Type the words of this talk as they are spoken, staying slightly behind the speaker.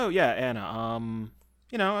Oh yeah, Anna.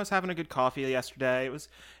 I was having a good coffee yesterday. It was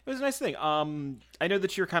a nice thing. I know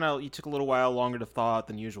that you took a little while longer to thaw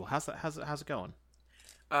than usual. How's it going?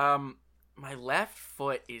 My left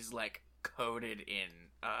foot is like coated in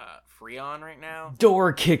Freon right now.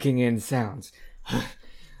 Door kicking in sounds.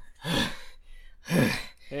 Hey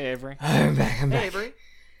Avery. I'm back. Hey, Avery.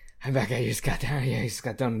 I'm back. I just got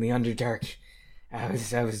done in the Underdark. I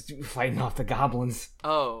was fighting off the goblins.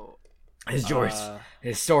 Oh. His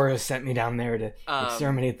Soros sent me down there to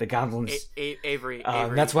exterminate the goblins. Avery.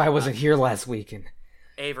 That's why I wasn't here last week. And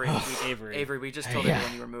Avery, we just told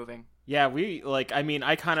everyone you were moving. Yeah,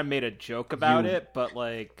 I kind of made a joke about it, but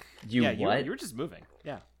you were just moving.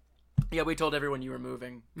 Yeah. Yeah, we told everyone you were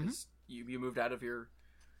moving because you moved out of your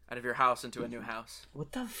house into a new house.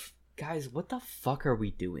 Guys, what the fuck are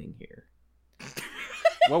we doing here?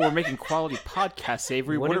 Well, we're making quality podcasts,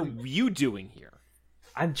 Avery. What are you doing here?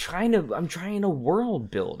 I'm trying to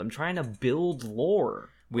world build. I'm trying to build lore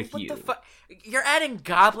with you. What the fuck? You're adding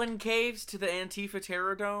goblin caves to the Antifa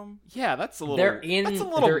Terror Dome? Yeah, that's a little. They're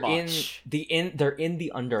much. in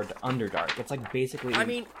the Underdark. It's like basically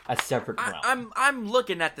a separate realm. I'm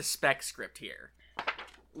looking at the spec script here.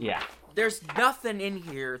 Yeah. There's nothing in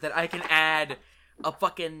here that I can add a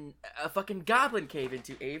fucking goblin cave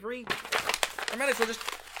into, Avery. I might as well just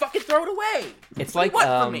fucking throw it away. It's like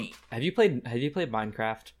for me? Have you played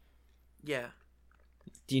Minecraft? Yeah.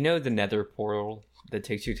 Do you know the Nether portal that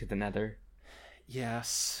takes you to the Nether?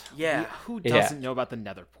 Yes. Yeah. Who doesn't know about the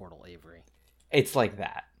Nether portal, Avery? It's like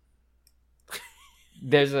that.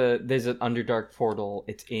 There's an Underdark portal.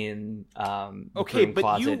 It's in the broom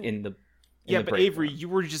closet in the but Avery, you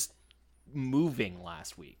were just moving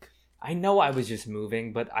last week. I know I was just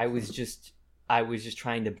moving, but I was just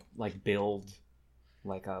trying to build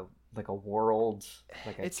like a world,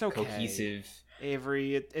 it's okay. Cohesive.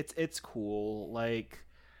 Avery, it's cool.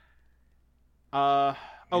 That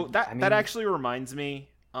actually reminds me.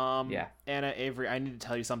 Anna, Avery, I need to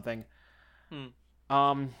tell you something.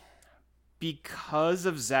 Because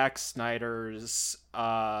of Zack Snyder's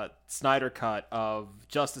Snyder cut of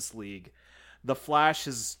Justice League, the Flash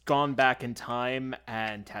has gone back in time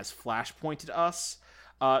and has flashpointed us.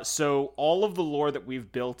 So all of the lore that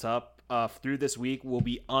we've built up through this week will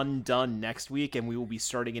be undone next week, and we will be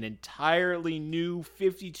starting an entirely new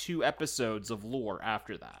 52 episodes of lore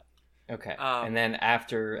after that. Okay. And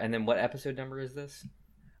then what episode number is this?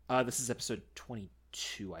 This is episode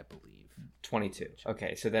 22, I believe. 22.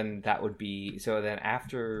 Okay, so then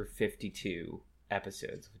after 52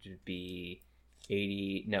 episodes, which would be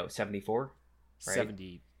 74? Right?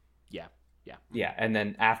 70. Yeah, and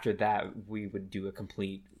then after that, we would do a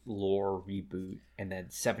complete lore reboot, and then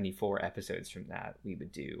 74 episodes from that, we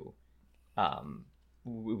would do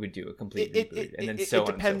a complete reboot, and then so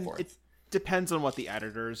on and so forth. It depends on what the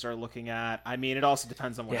editors are looking at. I mean, it also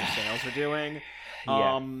depends on what the sales are doing.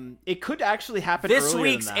 It could actually happen this earlier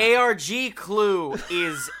week's than that. ARG clue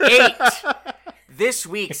is 8. This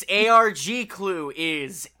week's ARG clue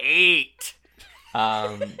is 8.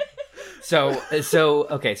 So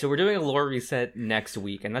we're doing a lore reset next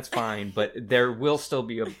week, and that's fine, but there will still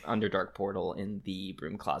be an Underdark portal in the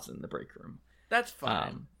broom closet in the break room. That's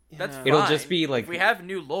fine. That's fine. It'll just be like, if we have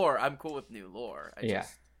new lore, I'm cool with new lore. Yeah.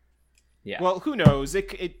 Well, who knows?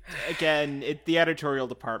 The editorial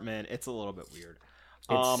department, it's a little bit weird.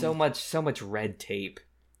 It's so much red tape.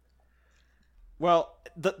 Well,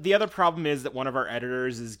 the other problem is that one of our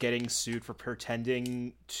editors is getting sued for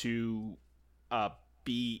pretending to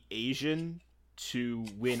be Asian to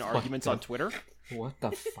win arguments on Twitter. What the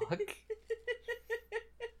fuck?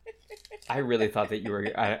 I really thought that you were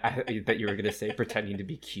that you were gonna say pretending to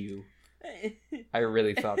be Q. I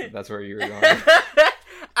really thought that's where you were going.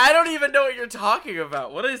 I don't even know what you're talking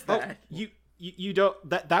about. What is that? Oh, you don't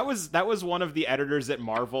that was one of the editors at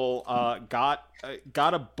Marvel got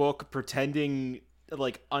a book pretending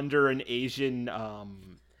under an Asian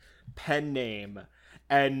pen name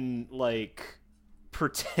and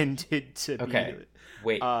pretended to be.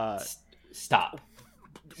 Wait. Stop.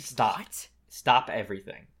 What? Stop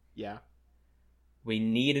everything. Yeah. We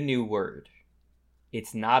need a new word.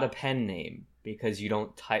 It's not a pen name because you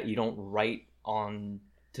don't write on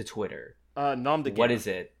to Twitter. Nom de guerre. What is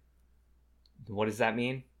it? What does that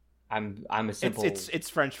mean? I'm a simple. It's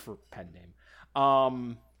French for pen name.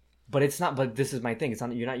 But it's not. But this is my thing. It's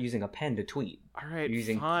not. You're not using a pen to tweet. All right,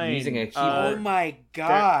 fine. You're using a keyboard. Oh my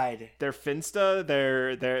god. They're Finsta.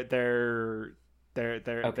 They're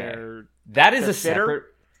okay. That is a separate.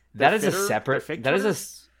 That is a separate. That is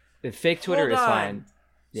a fake Twitter is fine.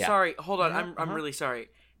 Yeah. Sorry. Hold on. I'm really sorry.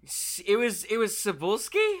 It was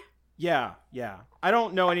Cebulski? Yeah. I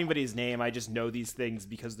don't know anybody's name. I just know these things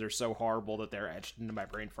because they're so horrible that they're etched into my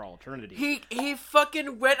brain for all eternity. He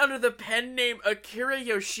fucking went under the pen name Akira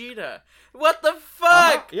Yoshida. What the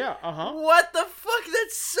fuck? What the fuck?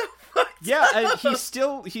 That's so fucked Yeah, up.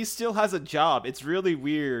 and he still has a job. It's really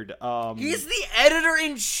weird. He's the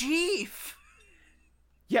editor-in-chief.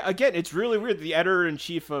 Yeah, again, it's really weird. The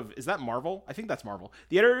editor-in-chief of... Is that Marvel? I think that's Marvel.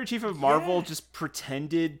 The editor-in-chief of Marvel just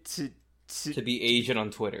pretended to be Asian on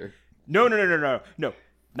Twitter. No.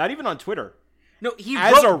 Not even on Twitter. No, he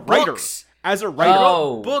as wrote a writer. books. As a writer. He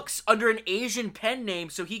wrote books under an Asian pen name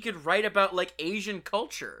so he could write about, like, Asian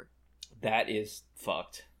culture. That is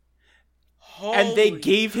fucked. And they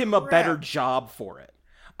gave him a better job for it.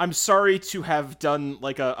 I'm sorry to have done,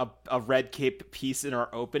 like, a Red Cape piece in our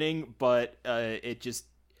opening, but it just...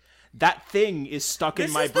 That thing is stuck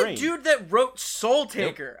in my brain. This is the dude that wrote Soul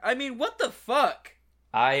Taker. Yep. I mean, what the fuck?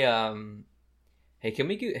 Hey, can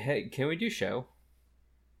we do show?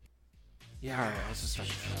 Yeah, alright, let's just start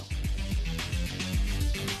the show.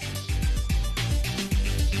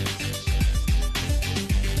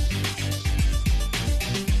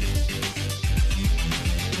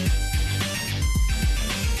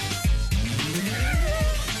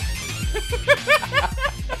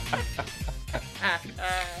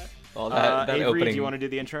 Well, that Avery, opening... do you want to do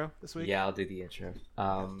the intro this week? Yeah, I'll do the intro.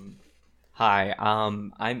 Hi,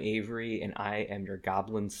 I'm Avery, and I am your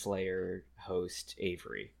Goblin Slayer host,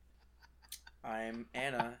 Avery. I'm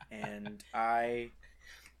Anna, and I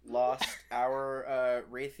lost our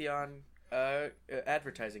Raytheon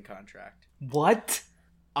advertising contract. What?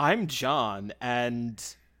 I'm John, and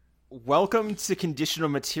welcome to Conditional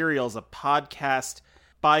Materials, a podcast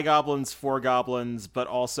by goblins for goblins, but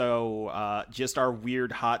also just our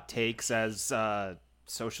weird hot takes as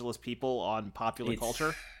socialist people on popular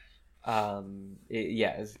culture.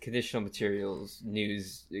 It's Conditional Materials,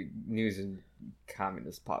 news and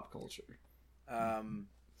communist pop culture.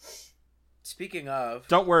 Speaking of,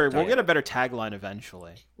 don't worry, we'll get a better tagline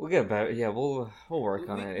eventually. We'll get a better. Yeah, we'll work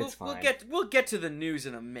on it. It's fine. We'll get to the news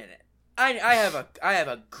in a minute. I have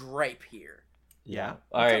a gripe here. Yeah.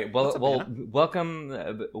 All right. Welcome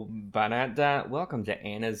to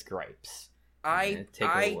Anna's gripes. I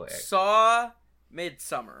saw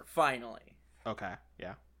Midsummer finally. Okay.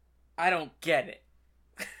 Yeah. I don't get it.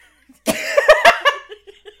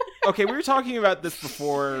 Okay, we were talking about this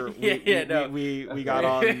before we got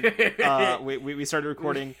on. We started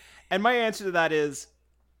recording, and my answer to that is,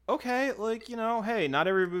 okay, like, you know, hey, not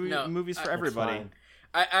every movie's for everybody.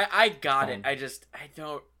 I got it.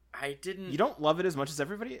 I didn't. You don't love it as much as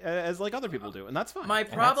everybody, as like other people do, and that's fine. My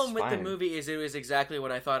problem with the movie is it was exactly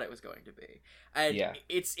what I thought it was going to be. And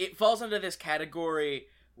it falls under this category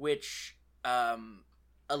which a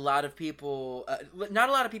lot of people, not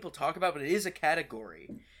a lot of people talk about, but it is a category,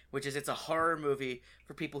 which is it's a horror movie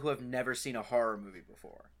for people who have never seen a horror movie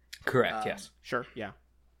before. Correct. Yes. Sure. Yeah.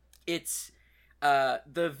 It's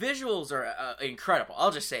the visuals are incredible.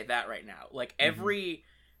 I'll just say that right now. Like every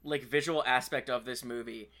like visual aspect of this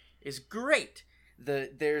movie is great.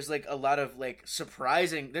 There's like a lot of like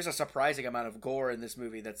there's a surprising amount of gore in this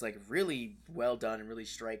movie that's like really well done and really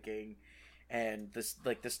striking, and this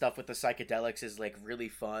like the stuff with the psychedelics is like really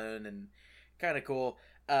fun and kind of cool.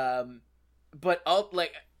 But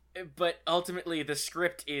ultimately the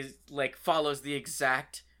script is like follows the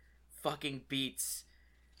exact fucking beats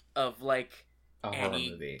of like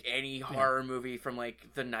any horror movie from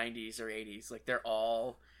like the 90s or 80s. Like they're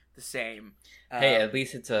all the same. Hey, at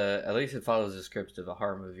least it follows the script of a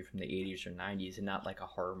horror movie from the 80s or 90s, and not like a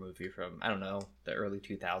horror movie from, I don't know, the early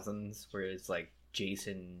 2000s, where it's like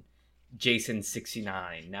Jason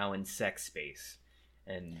 69 now in sex space,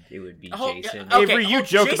 and it would be Jason. Yeah, okay. Avery, you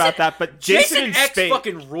joke about that, but Jason in X space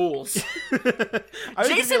fucking rules.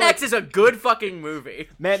 Jason X is a good fucking movie.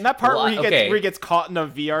 Man, that part where he gets caught in a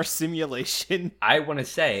VR simulation. I want to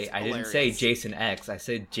say I didn't say Jason X. I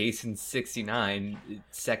said Jason 69,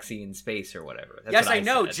 sexy in space or whatever. That's yes, what I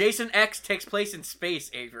know. Said. Jason X takes place in space,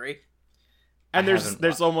 Avery. And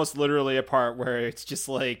there's almost literally a part where it's just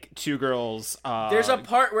like two girls. There's a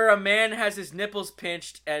part where a man has his nipples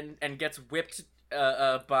pinched and gets whipped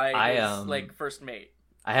by his like first mate.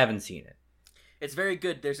 I haven't seen it. It's very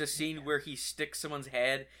good. There's a scene where he sticks someone's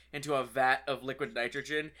head into a vat of liquid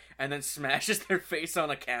nitrogen and then smashes their face on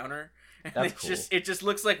a counter. And That's cool. It just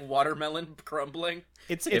looks like watermelon crumbling.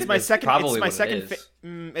 It's my second.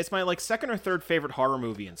 It's my like second or third favorite horror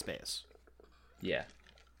movie in space. Yeah.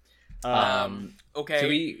 Okay. So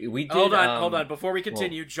we did, hold on. Before we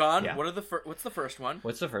continue, John, what's the first one?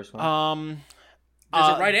 What's the first one? There's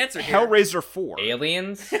a right answer here. Hellraiser 4.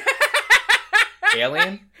 Aliens.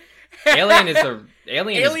 Alien. Aliens.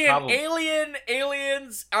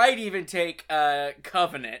 I'd even take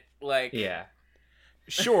Covenant. Like, yeah,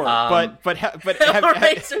 sure, but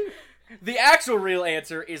the actual real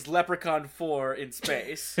answer is Leprechaun 4 in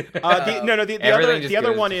space. The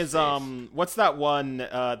other one is what's that one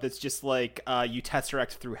that's just like you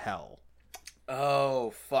tesseract through hell?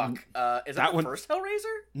 Oh fuck! Is that the first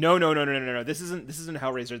Hellraiser? No. This isn't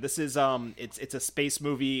Hellraiser. This is it's a space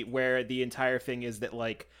movie where the entire thing is that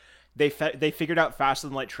like they figured out faster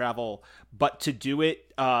than light travel, but to do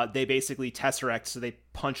it, they basically tesseract, so they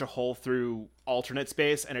punch a hole through alternate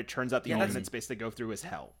space, and it turns out the alternate space they go through is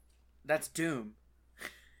hell. That's Doom.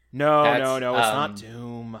 No, it's not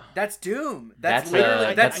Doom. That's Doom. That's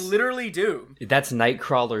literally Doom. That's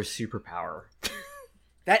Nightcrawler's superpower.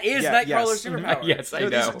 That is Nightcrawler's superpower. Yes, I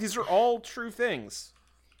know. These are all true things.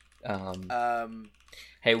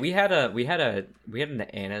 Hey, we had an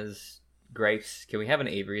Anna's grapes. Can we have an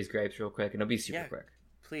Avery's grapes real quick? And it'll be super quick.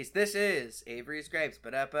 Please. This is Avery's grapes.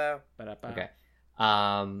 Okay.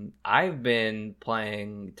 I've been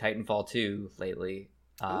playing Titanfall 2 lately.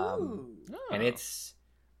 And it's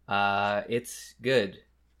good.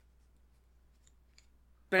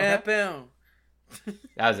 Okay. That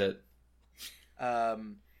was it.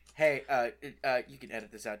 Hey, you can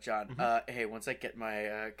edit this out, John. Hey, once I get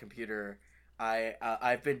my computer,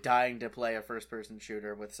 I've been dying to play a first-person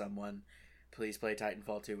shooter with someone. Please play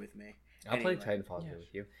Titanfall 2 with me. I'll play Titanfall 2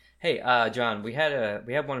 with you. Hey, John, we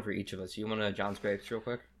have one for each of us. You want to John's grapes real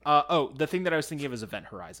quick? The thing that I was thinking of is Event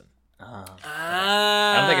Horizon.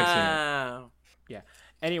 I don't think I've seen it. Yeah.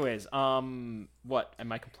 Anyways, what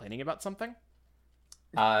am I complaining about something?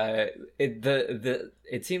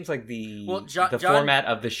 It seems like the John, format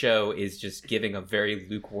of the show is just giving a very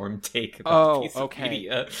lukewarm take about a piece of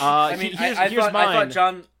media. I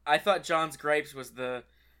thought John's grapes was the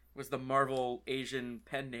Marvel Asian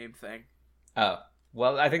pen name thing. Oh.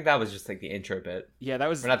 Well, I think that was just like the intro bit. Yeah, that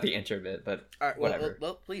was... Or not the intro bit, but whatever.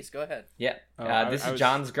 Well, please, go ahead. Yeah. This is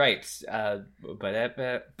John's grapes.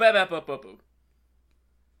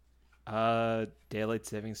 Daylight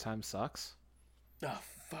savings time sucks. Oh,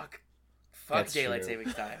 fuck. Fuck daylight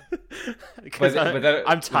savings time. Because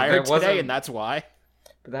I'm tired today, and that's why.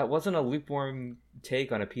 But that wasn't a lukewarm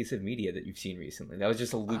take on a piece of media that you've seen recently. That was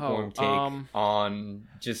just a lukewarm take on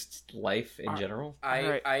just life in general.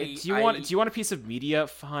 Do you want a piece of media?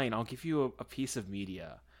 Fine, I'll give you a piece of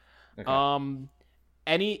media. Okay.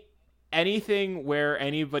 Anything where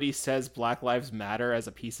anybody says Black Lives Matter as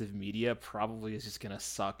a piece of media probably is just gonna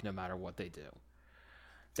suck no matter what they do.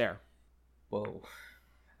 There. Whoa.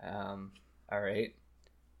 All right.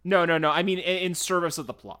 No. I mean, in service of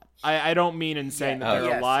the plot. I don't mean in saying that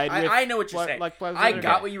they're allied with... I know what you're saying. I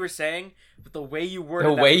got what you were saying, but the way you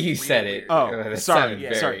worded the way you said it. Oh,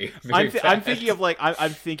 sorry. I'm thinking of like...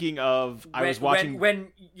 I'm thinking of... I was watching... When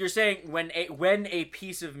you're saying when a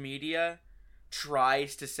piece of media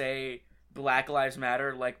tries to say Black Lives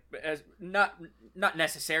Matter, like not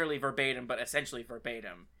necessarily verbatim, but essentially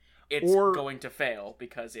verbatim, it's going to fail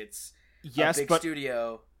because it's a big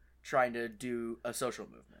studio trying to do a social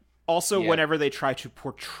movement. Also, whenever they try to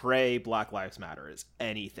portray Black Lives Matter as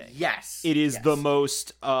anything, it is the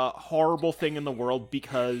most horrible thing in the world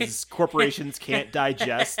because corporations can't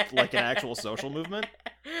digest like an actual social movement.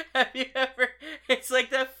 Have you ever? It's like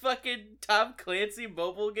that fucking Tom Clancy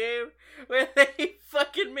mobile game where they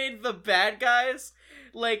fucking made the bad guys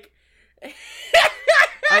like.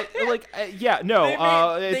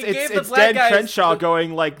 It's Dan Crenshaw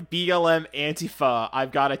going like BLM Antifa.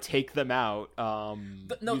 I've got to take them out.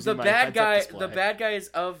 The bad guys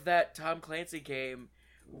of that Tom Clancy game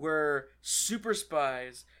were super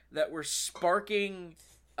spies that were sparking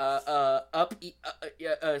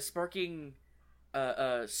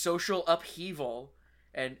social upheaval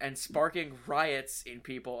and sparking riots in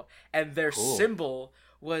people, and their symbol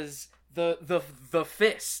was the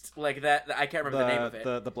fist, like that. I can't remember the name of it.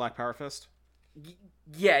 The Black Power Fist.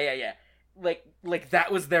 Yeah. Like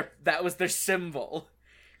that was their symbol,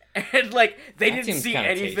 and like they didn't see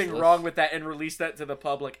anything wrong with that and released that to the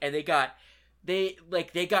public, and they got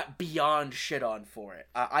beyond shit on for it.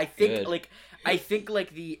 I think the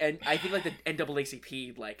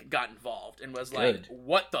NAACP like got involved and was like,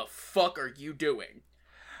 "What the fuck are you doing?"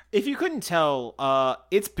 If you couldn't tell,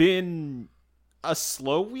 it's been a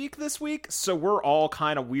slow week this week, so we're all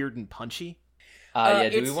kind of weird and punchy.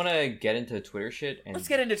 Do we want to get into Twitter shit? Let's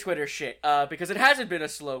get into Twitter shit, because it hasn't been a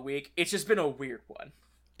slow week. It's just been a weird one.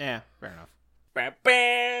 Yeah, fair enough.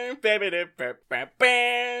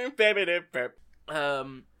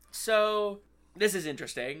 So This is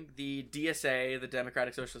interesting. The DSA, the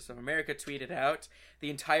Democratic Socialists of America, tweeted out, the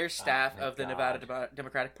entire staff of the Nevada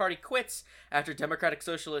Democratic Party quits after Democratic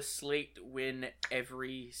Socialists slate win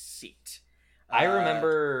every seat. I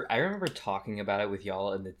remember talking about it with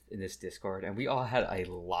y'all in this Discord, and we all had a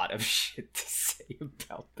lot of shit to say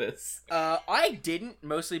about this. I didn't,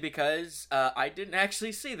 mostly because I didn't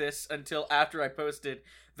actually see this until after I posted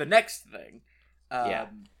the next thing.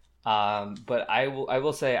 But I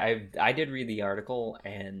will say I did read the article,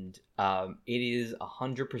 and it is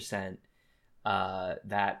 100%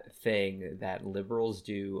 that thing that liberals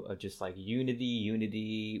do of just like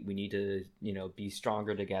unity. We need to be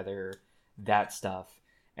stronger together. That stuff,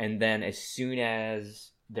 and then as soon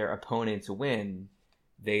as their opponents win,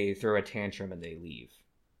 they throw a tantrum and they leave.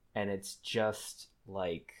 And it's just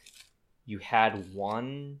like, you had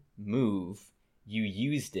one move, you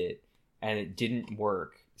used it, and it didn't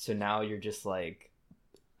work, so now you're just like,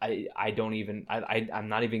 I'm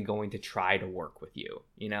not even going to try to work with you.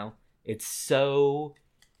 It's so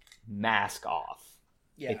mask off.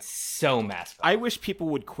 Yeah, it's so mask off. I wish people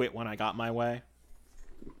would quit when I got my way.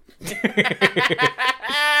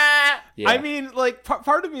 Yeah. I mean, like,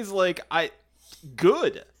 part of me is like, I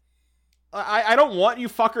don't want you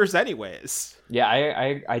fuckers anyways.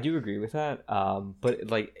 Yeah, I do agree with that.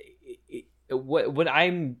 But like, what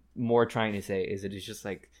I'm more trying to say is it is just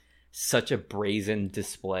like such a brazen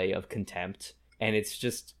display of contempt, and it's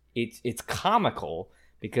just it's comical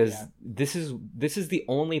because this is the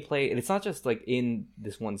only play, and it's not just like in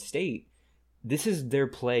this one state. This is their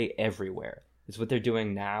play everywhere. It's what they're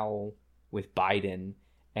doing now with Biden,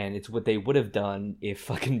 and it's what they would have done if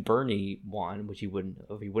fucking Bernie won, which he wouldn't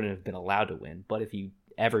have been allowed to win. But if he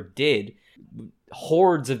ever did,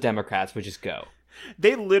 hordes of Democrats would just go.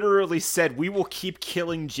 They literally said, we will keep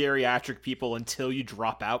killing geriatric people until you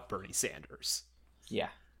drop out Bernie Sanders. Yeah.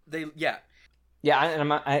 Yeah,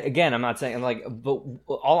 and I'm not saying, like, but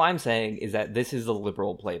all I'm saying is that this is the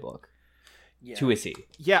liberal playbook. Yeah. To a C.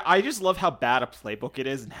 Yeah, I just love how bad a playbook it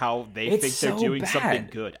is and how they think they're doing something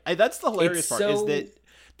good. That's the hilarious part, is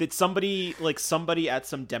that somebody at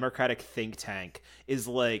some Democratic think tank is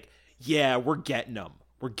like, yeah, we're getting them.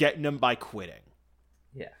 We're getting them by quitting.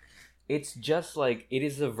 Yeah. It's just like, it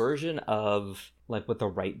is a version of like what the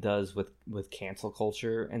right does with cancel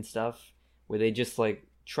culture and stuff, where they just like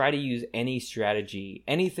try to use any strategy,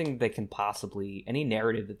 anything they can possibly, any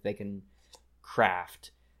narrative that they can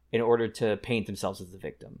craft in order to paint themselves as the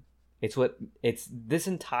victim. It's this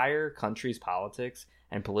entire country's politics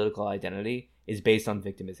and political identity is based on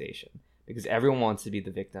victimization, because everyone wants to be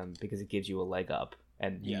the victim because it gives you a leg up,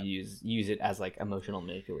 and you use it as like emotional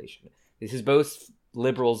manipulation. This is both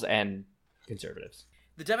liberals and conservatives.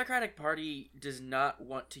 The Democratic Party does not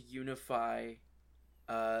want to unify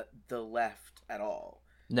the left at all.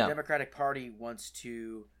 No. The Democratic Party wants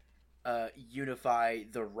to unify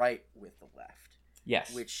the right with the left.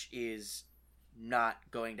 Yes. Which is not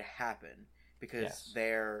going to happen because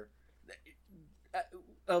they're...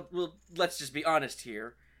 well, let's just be honest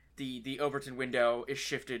here. The Overton window is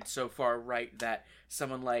shifted so far right that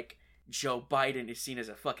someone like Joe Biden is seen as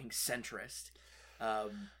a fucking centrist.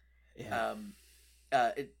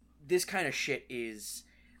 This kind of shit is...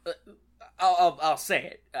 I'll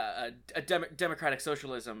say it. Democratic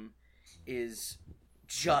socialism is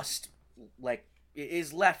just like... It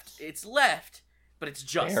is left. It's left, but it's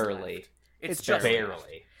just barely. Left. It's just barely. Left.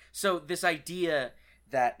 So this idea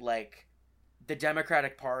that like the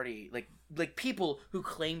Democratic Party, like people who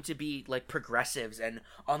claim to be like progressives and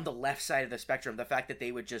on the left side of the spectrum, the fact that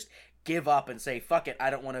they would just give up and say, fuck it, I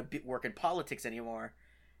don't want to work in politics anymore,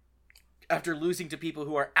 after losing to people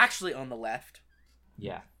who are actually on the left.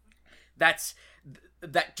 Yeah. That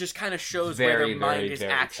just kind of shows where their mind is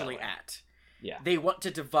actually at. Yeah. They want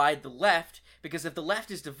to divide the left, because if the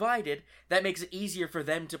left is divided, that makes it easier for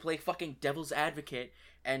them to play fucking devil's advocate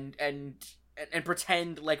and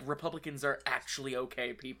pretend like Republicans are actually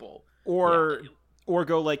okay people. Or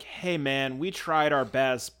go like, hey man, we tried our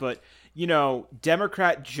best, but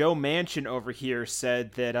Democrat Joe Manchin over here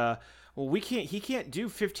said that he can't do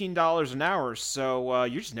 $15 an hour, so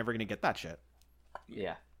you're just never gonna get that shit.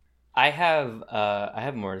 Yeah. I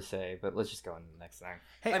have more to say, but let's just go on to the next thing.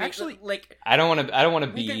 Hey, actually, like, I don't want to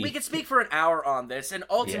be. We could speak for an hour on this, and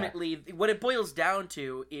ultimately, what it boils down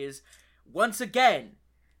to is, once again,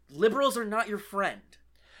 liberals are not your friend.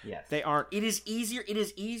 Yes, they aren't. It is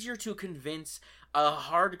easier to convince a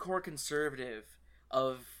hardcore conservative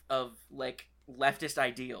of like leftist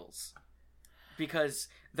ideals, because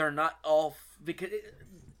they're not all because.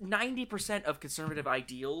 90% of conservative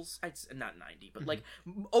ideals, it's not 90, but like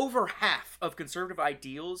over half of conservative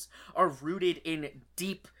ideals are rooted in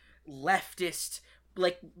deep leftist,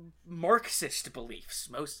 like Marxist beliefs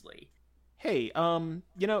mostly. Hey,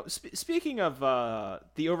 speaking of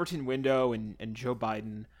the Overton window and Joe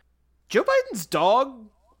Biden's dog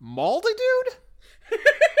mauled a dude?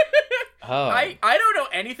 Oh. I don't know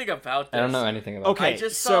anything about this. I don't know anything about Okay, I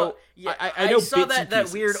just saw, I know saw bits and that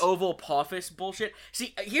pieces. weird oval Poffis bullshit.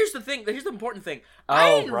 See, here's the thing. Here's the important thing. Oh,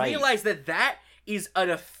 I didn't right. realize that is an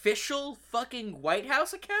official fucking White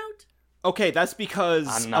House account. Okay, that's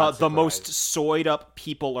because I'm not the most surprised. soyed up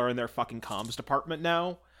people are in their fucking comms department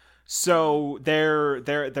now. So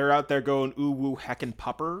they're out there going ooh woo heckin'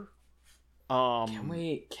 pupper.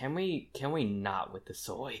 Can we not with the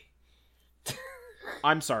soy?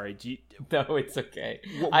 I'm sorry. Do you, No, it's okay.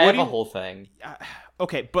 What I have do you- a whole thing.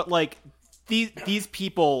 okay, but like these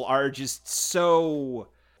people are just so.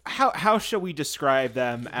 How shall we describe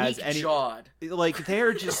them as any? Jawed. Like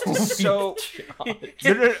they're just so. God.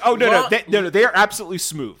 No. They are absolutely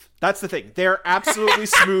smooth. That's the thing. They're absolutely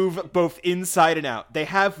smooth, both inside and out. They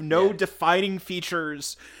have no defining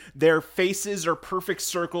features. Their faces are perfect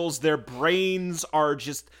circles. Their brains are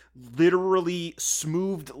just literally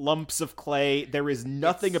smoothed lumps of clay. There is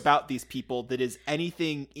nothing about these people that is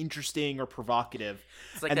anything interesting or provocative.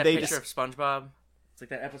 It's like And that they picture of SpongeBob. It's like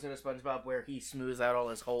that episode of SpongeBob where he smooths out all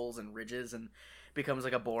his holes and ridges and becomes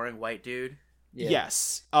like a boring white dude. Yeah.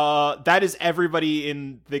 Yes. That is everybody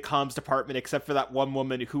in the comms department except for that one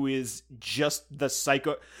woman who is just the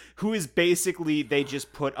psycho, who is basically, they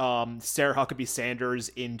just put Sarah Huckabee Sanders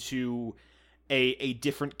into a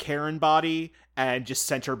different Karen body and just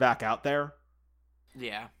sent her back out there.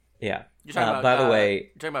 Yeah. Yeah. You're talking about, by the way,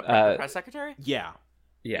 you're talking about the press secretary? Yeah.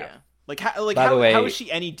 yeah. Like, By the way- how is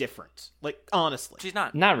she any different? Like, honestly. She's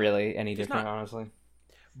not. Not really any different, not. honestly.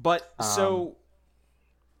 But, so...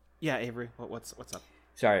 Yeah, Avery, what's up?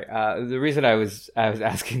 Sorry. The reason I was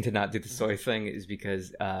asking to not do the soy thing is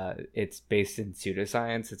because it's based in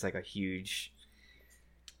pseudoscience. It's like a huge,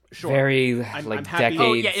 very I'm like happy- decades.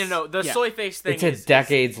 Oh yeah, the Yeah. soy face thing. It's a is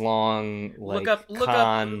decades long like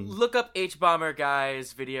look up H Bomber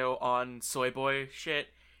guy's video on soy boy shit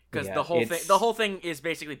because Yeah, the whole thing is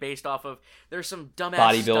basically based off of there's some dumbass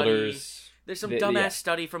bodybuilders. study. There's some Yeah. dumbass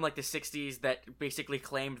study from like the 60s that basically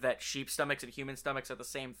claimed that sheep stomachs and human stomachs are the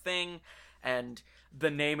same thing, and the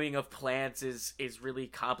naming of plants is really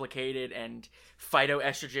complicated, and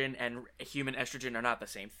phytoestrogen and human estrogen are not the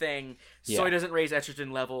same thing. Soy Yeah. doesn't raise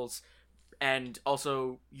estrogen levels, and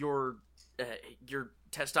also your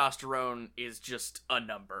testosterone is just a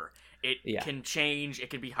number. It Yeah. can change. It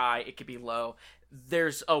can be high. It can be low.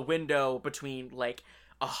 There's a window between like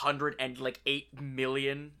 100 and like 8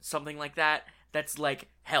 million, something like that. That's like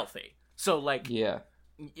healthy. So like, Yeah.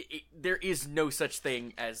 there is no such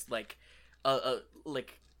thing as like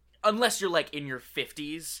like unless you're like in your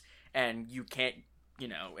 50s and you can't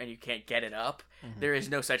get it up. There is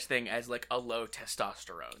no such thing as like a low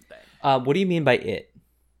testosterone thing. What do you mean by it?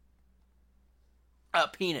 A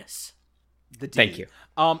penis. The D. Thank you.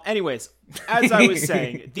 Anyways, as I was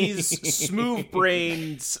saying, these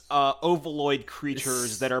smooth-brained, ovaloid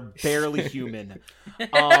creatures that are barely human,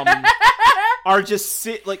 are just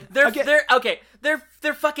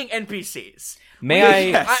They're fucking NPCs. May I?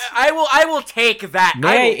 Yes. I will take that.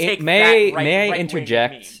 May I right-wing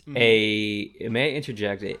interject meme. May I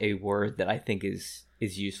interject a word that I think is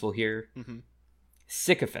useful here? Mm-hmm.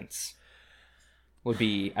 Sycophants would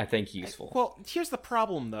be, I think, useful. Well, here's the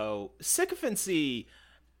problem, though. Sycophancy,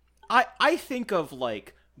 I think of,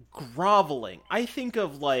 like, groveling. I think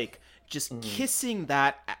of, like, just kissing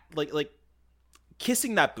that, like,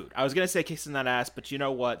 kissing that boot. I was going to say kissing that ass, but you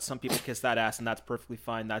know what? Some people kiss that ass, and that's perfectly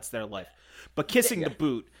fine. That's their life. But kissing the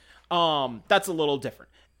boot, that's a little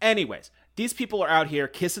different. Anyways, these people are out here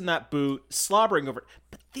kissing that boot, slobbering over it.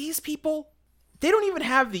 But these people... they don't even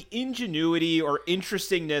have the ingenuity or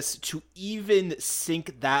interestingness to even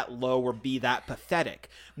sink that low or be that pathetic,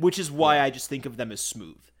 which is why I just think of them as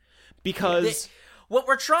smooth. Because... what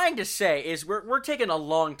we're trying to say is we're taking a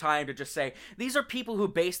long time to just say these are people who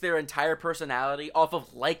base their entire personality off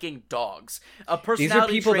of liking dogs. A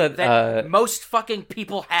personality people trait that most fucking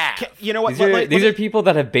people have. you know what? These are people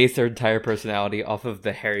that have based their entire personality off of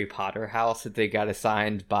the Harry Potter house that they got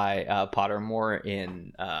assigned by Pottermore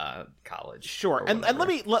in college. Sure, and let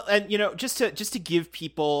me just to give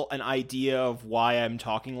people an idea of why I'm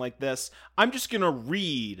talking like this, I'm just gonna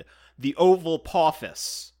read the Oval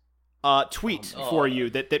Poffis tweet for you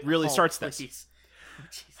that really starts this. Please. Oh,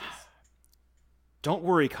 Jesus. Don't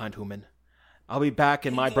worry, kind human. I'll be back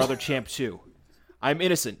in my brother Champ too. I'm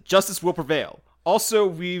innocent. Justice will prevail. Also,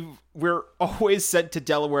 we're always sent to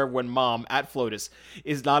Delaware when Mom, at FLOTUS,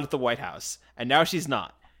 is not at the White House. And now she's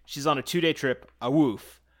not. She's on a 2-day trip. A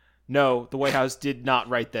woof. No, the White House did not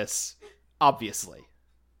write this. Obviously.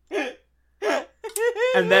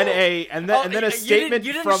 And then a statement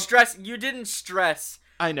you didn't stress.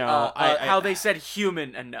 I know. How they said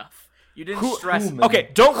human enough. You didn't stress. Human.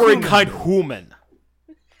 Okay, don't worry, kind human.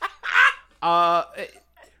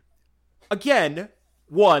 Again,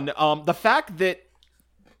 the fact that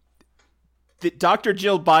Dr.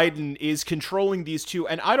 Jill Biden is controlling these two,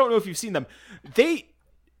 and I don't know if you've seen them.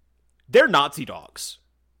 They're Nazi dogs.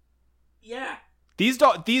 Yeah. These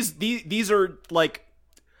are like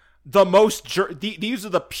the most. These are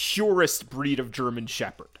the purest breed of German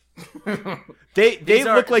Shepherd. They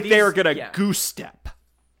look like they are gonna goose step.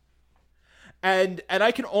 And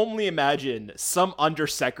I can only imagine some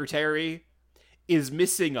undersecretary is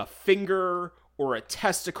missing a finger or a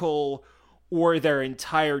testicle or their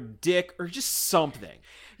entire dick or just something.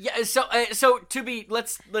 Yeah. So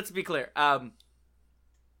let's be clear.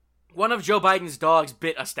 One of Joe Biden's dogs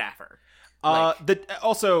bit a staffer.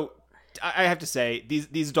 Also, I have to say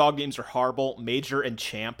these dog names are horrible. Major and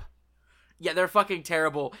Champ. Yeah, they're fucking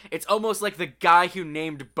terrible. It's almost like the guy who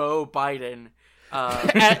named Beau Biden.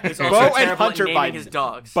 Is also Beau and terrible Hunter at naming Biden. his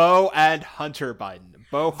dogs. Beau and Hunter Biden.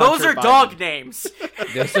 Those are dog names.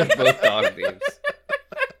 Those are both dog names.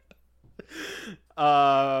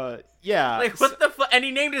 Yeah. Like, what the fuck? And he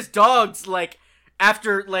named his dogs, like,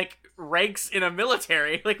 after, like, ranks in a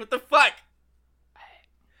military. Like, what the fuck?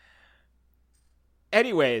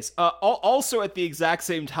 Anyways, also at the exact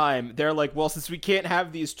same time, they're like, well, since we can't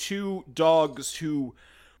have these two dogs who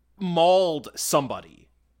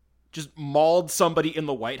just mauled somebody in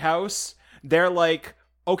the White House, they're like,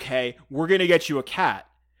 okay, we're gonna get you a cat.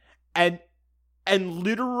 And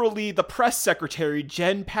literally the press secretary,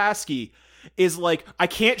 Jen Psaki, is like, I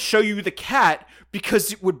can't show you the cat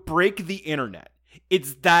because it would break the internet.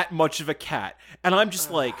 It's that much of a cat. And I'm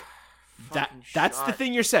just like, that's the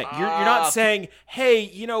thing you're saying. You're not saying, hey,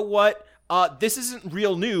 you know what? This isn't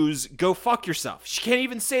real news. Go fuck yourself. She can't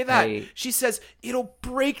even say that. Hey. She says, it'll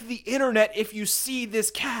break the internet if you see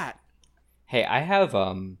this cat. Hey, I have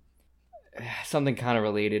something kind of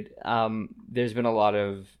related. There's been a lot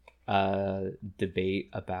of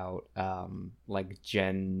debate about like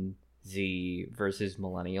Gen Z versus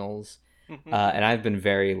millennials. And I've been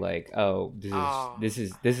very like, this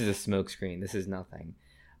is a smokescreen. This is nothing.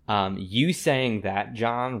 You saying that,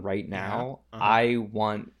 John, right now, I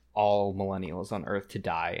want all millennials on Earth to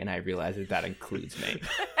die, and I realize that includes me.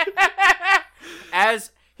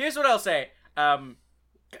 Here's what I'll say,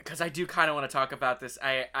 because I do kind of want to talk about this.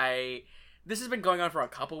 This has been going on for a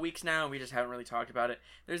couple weeks now, and we just haven't really talked about it.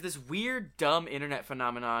 There's this weird, dumb internet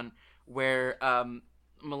phenomenon where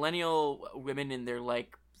millennial women in their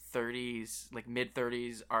like 30s, like mid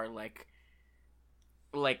 30s, are like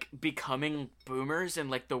becoming boomers in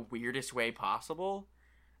like the weirdest way possible.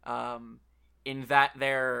 In that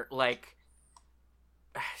they're like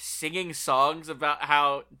singing songs about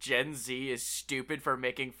how Gen Z is stupid for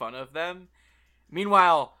making fun of them.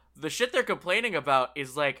 Meanwhile, the shit they're complaining about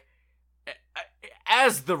is like,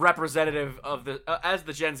 as the representative of as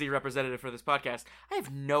the Gen Z representative for this podcast, I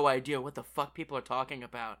have no idea what the fuck people are talking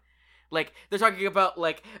about. Like, they're talking about,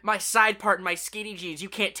 like, my side part and my skinny jeans, you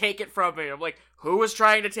can't take it from me. I'm like, who was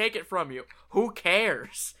trying to take it from you? Who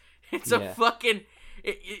cares? It's a fucking...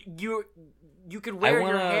 You can wear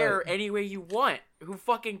your hair any way you want. Who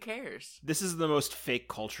fucking cares? This is the most fake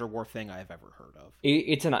culture war thing I've ever heard of.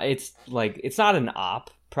 It's not an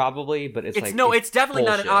op, probably, but it's definitely bullshit.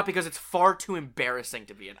 Not an op because it's far too embarrassing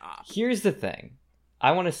to be an op. Here's the thing.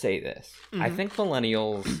 I want to say this. I think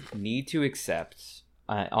millennials need to accept...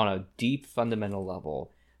 on a deep fundamental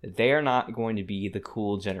level, they are not going to be the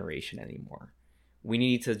cool generation anymore. We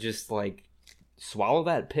need to just like swallow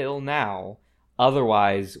that pill now,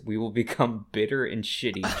 otherwise we will become bitter and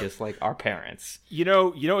shitty just like our parents. You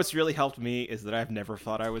know what's really helped me is that I've never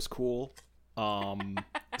thought I was cool.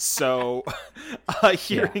 So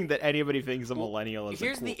hearing that anybody thinks a millennial is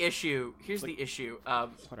Here's the issue.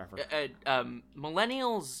 Whatever.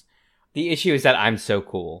 Millennials. The issue is that I'm so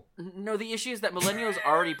cool. No, the issue is that millennials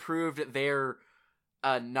already proved that they're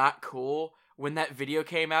not cool when that video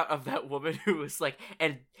came out of that woman who was like,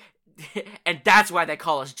 and that's why they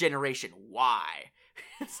call us Generation Y.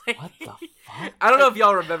 It's like, what the fuck? I don't know if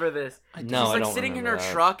y'all remember this. No, She's I like don't sitting in her remember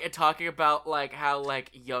that. truck and talking about like how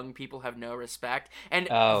like young people have no respect, and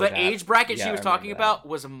the age bracket she was talking about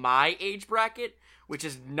was my age bracket, which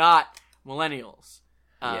is not millennials.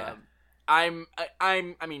 I'm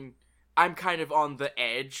kind of on the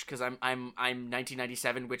edge because I'm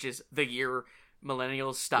 1997, which is the year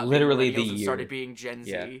millennials stopped. Literally being millennials the and year. started being Gen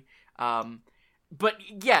Z. But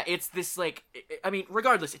yeah, it's this like, I mean,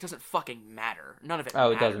 regardless, it doesn't fucking matter. None of it. Oh,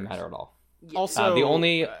 matters. it doesn't matter at all. Also, the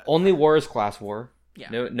only war is class war. Yeah.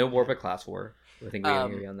 No war but class war. I think we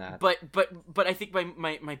agree on that. But I think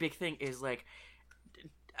my big thing is like,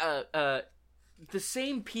 the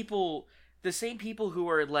same people who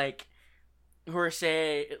are like, who are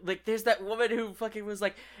saying like, there's that woman who fucking was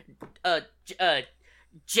like,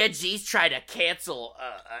 Gen Z's trying to cancel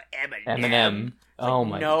Eminem. Oh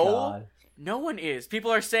my god. No one is. People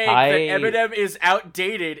are saying that Eminem is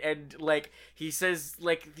outdated and like he says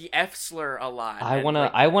like the F slur a lot. I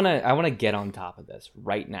wanna get on top of this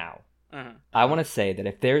right now. Uh-huh. I wanna say that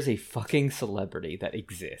if there's a fucking celebrity that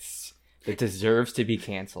exists that deserves to be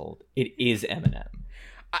canceled, it is Eminem.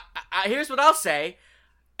 Here's what I'll say: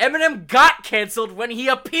 Eminem got canceled when he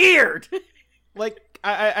appeared. Like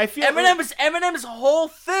I feel Eminem's whole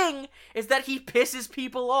thing is that he pisses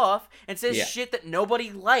people off and says shit that nobody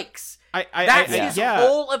likes. That's his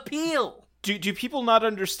whole appeal. Do people not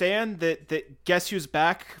understand that Guess Who's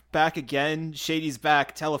back again? Shady's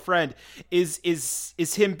back. Tell a friend. Is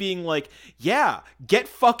him being like, yeah, get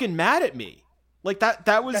fucking mad at me. Like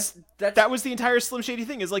that was the entire Slim Shady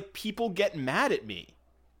thing. Is like people get mad at me.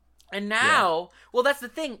 And now, well, that's the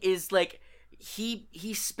thing. Is like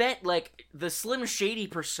he spent like the Slim Shady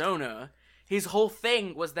persona. His whole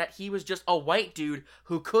thing was that he was just a white dude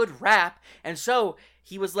who could rap, and so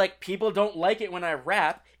he was like, people don't like it when I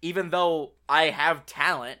rap, even though I have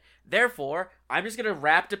talent. Therefore, I'm just gonna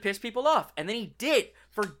rap to piss people off. And then he did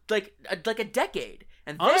for like a decade.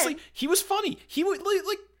 And then, honestly, he was funny. He would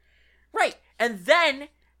like right. And then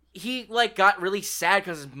he like got really sad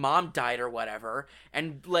because his mom died or whatever,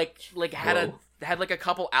 and like had like a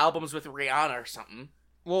couple albums with Rihanna or something.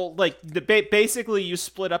 Well, like basically, you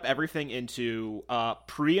split up everything into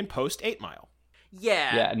pre and post 8 Mile.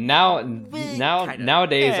 Yeah. Nowadays,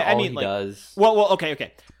 all he does. Well,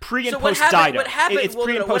 okay. Pre and post Dido. What happened? It's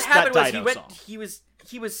pre and post that Dido song. He was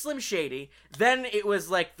Slim Shady. Then it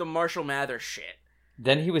was like the Marshall Mathers shit.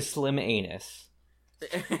 Then he was Slim Anus.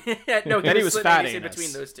 No, then he was Fat Anus in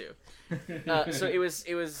between those two. So it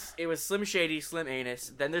was Slim Shady, Slim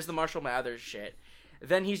Anus. Then there's the Marshall Mathers shit.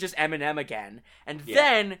 Then he's just Eminem again. And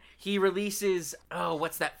then he releases,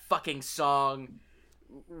 what's that fucking song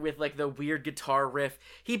with like the weird guitar riff?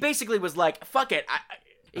 He basically was like, fuck it.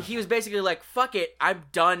 He was basically like, fuck it. I'm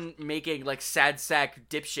done making like sad sack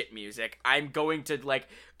dipshit music. I'm going to like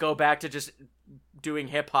go back to just doing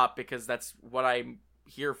hip hop because that's what I'm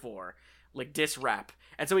here for. Like diss rap.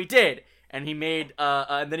 And so he did. And he made,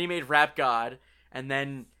 and then he made Rap God. And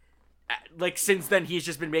then, like, since then, he's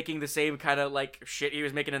just been making the same kind of, like, shit he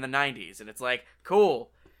was making in the 90s. And it's like,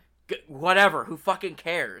 cool. Whatever. Who fucking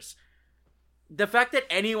cares? The fact that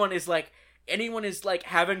anyone is, like,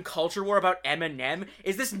 having culture war about Eminem,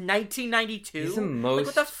 is this 1992? He's the most, like,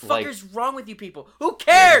 what the fuck is wrong with you people? Who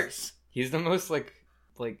cares? He's the most, like,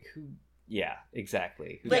 who... Yeah,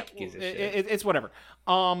 exactly. Who gives a shit? It's whatever.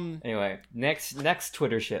 Anyway, next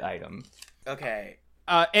Twitter shit item. Okay.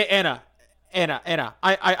 Anna.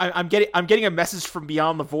 I'm getting a message from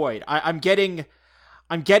Beyond the Void. I'm getting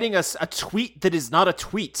a tweet that is not a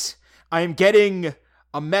tweet. I am getting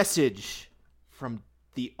a message from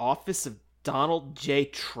the office of Donald J.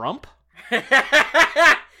 Trump.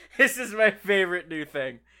 This is my favorite new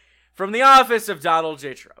thing. From the office of Donald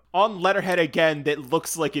J. Trump. On letterhead again that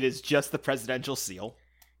looks like it is just the presidential seal.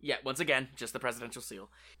 Yeah, once again, just the presidential seal.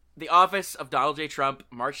 The office of Donald J. Trump,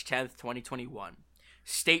 March 10th, 2021.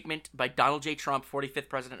 Statement by Donald J. Trump, 45th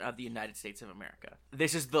President of the United States of America.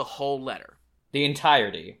 This is the whole letter. The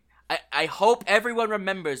entirety. I hope everyone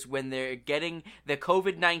remembers when they're getting the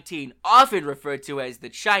COVID-19, often referred to as the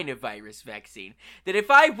China virus vaccine, that if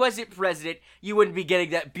I wasn't president, you wouldn't be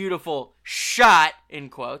getting that beautiful shot, in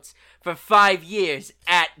quotes, for 5 years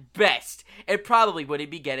at best, and probably wouldn't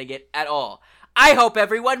be getting it at all. I hope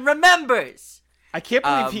everyone remembers! I can't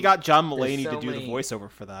believe he got John Mulaney to do the voiceover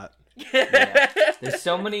for that. Yeah. There's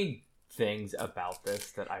so many things about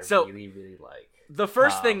this that I really, really like. The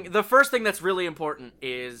first thing that's really important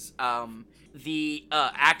is the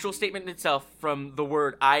actual statement itself from the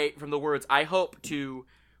words I hope to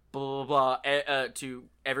blah blah blah to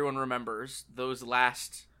everyone remembers those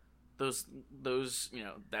that's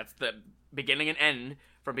the beginning and end.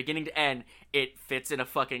 From beginning to end, it fits in a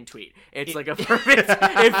fucking tweet. It's like a perfect.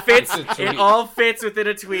 It fits. It all fits within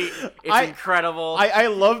a tweet. It's incredible. I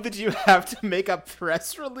love that you have to make a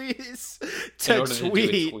press release to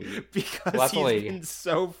tweet because he's been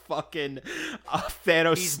so fucking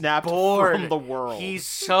Thanos snapped from the world. He's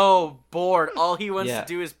so bored. All he wants to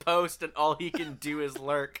do is post, and all he can do is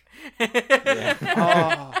lurk.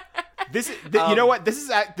 You know what? This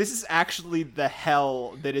is actually the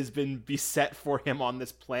hell that has been beset for him on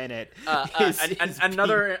this planet.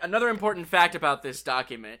 Another important fact about this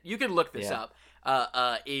document, you can look this up.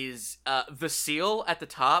 Is the seal at the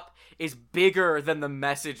top is bigger than the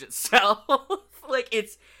message itself. Like,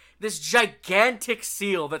 it's this gigantic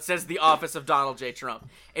seal that says the office of Donald J. Trump.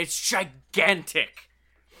 It's gigantic.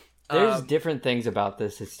 There's different things about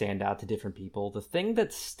this that stand out to different people. The thing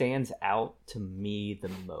that stands out to me the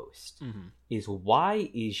most is, why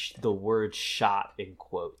is the word shot in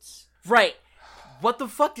quotes? Right. What the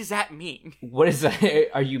fuck does that mean? What is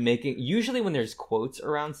that? Are you making... Usually when there's quotes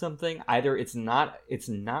around something, either it's not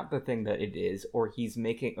the thing that it is, or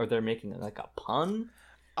they're making like a pun.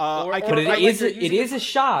 But it is a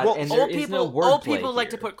shot, well, and there is no wordplay. Old people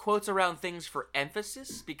like to put quotes around things for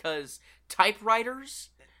emphasis, because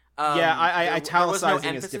typewriters...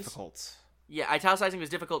 italicizing is difficult. Yeah, italicizing is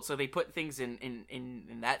difficult, so they put things in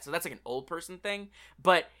that. So that's like an old person thing.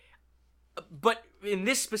 But in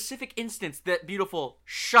this specific instance, that beautiful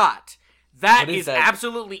shot, that is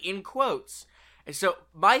absolutely in quotes. And so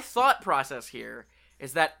my thought process here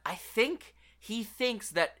is that I think he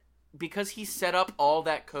thinks that because he set up all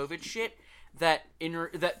that COVID shit, that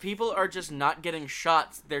people are just not getting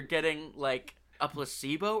shots. They're getting like a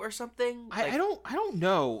placebo or something. I don't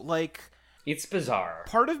know. Like, it's bizarre.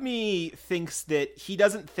 Part of me thinks that he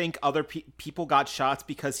doesn't think other people got shots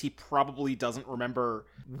because he probably doesn't remember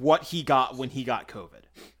what he got when he got COVID.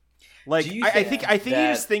 Like, I think he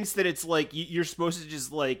just thinks that it's like you're supposed to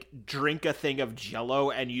just like drink a thing of Jell-O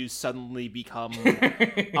and you suddenly become,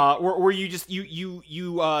 or you just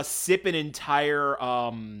you sip an entire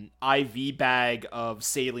IV bag of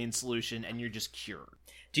saline solution and you're just cured.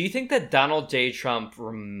 Do you think that Donald J. Trump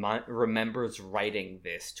remembers writing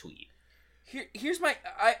this tweet? Here's my...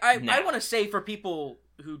 I want to say, for people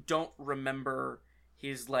who don't remember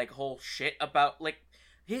his, like, whole shit about, like,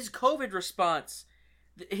 his COVID response,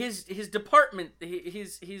 his department,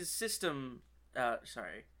 his system,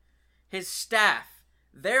 his staff,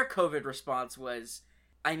 their COVID response was,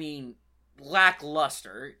 I mean,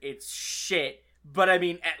 lackluster. It's shit. But, I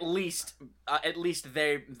mean, at least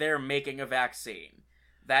they're making a vaccine.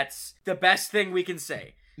 That's the best thing we can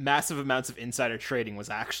say. Massive amounts of insider trading was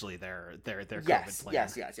actually their COVID plan.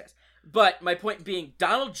 Yes. But my point being,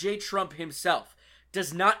 Donald J. Trump himself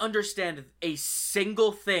does not understand a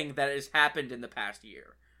single thing that has happened in the past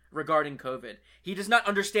year regarding COVID. He does not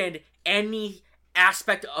understand any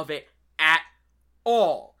aspect of it at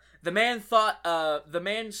all. The man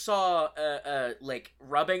saw like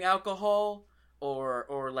rubbing alcohol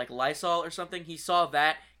or like Lysol or something. He saw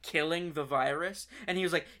that killing the virus, and he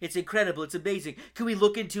was like, "It's incredible, it's amazing. Can we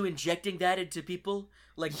look into injecting that into people?"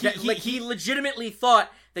 Like he legitimately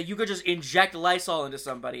thought that you could just inject Lysol into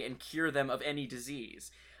somebody and cure them of any disease.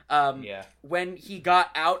 When he got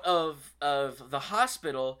out of the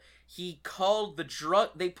hospital, he called the drug.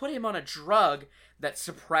 They put him on a drug that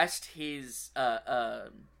suppressed his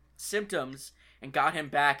symptoms and got him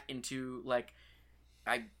back into, like,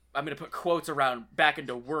 I'm gonna put quotes around, back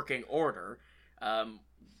into working order.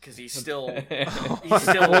 Because he's still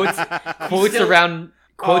quotes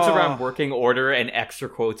around working order and extra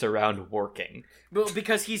quotes around working. Well,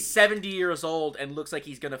 because he's 70 years old and looks like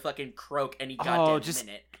he's gonna fucking croak any goddamn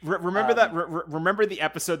minute. Remember that? Remember the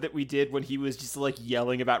episode that we did when he was just like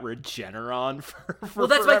yelling about Regeneron for well,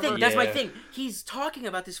 that's forever? my thing. That's my thing. He's talking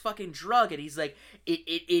about this fucking drug, and he's like,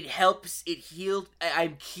 it helps. It healed.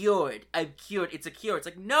 I'm cured. It's a cure. It's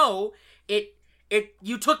like, no,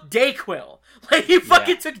 you took Dayquil. Like, you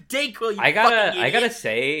fucking took Dayquil, I gotta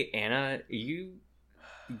say, Anna, you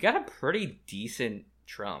got a pretty decent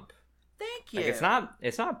Trump. Thank you. Like,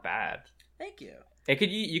 it's not bad. Thank you.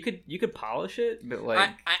 You could polish it, but like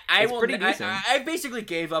it's pretty decent. I basically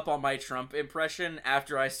gave up on my Trump impression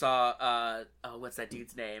after I saw what's that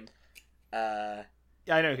dude's name? I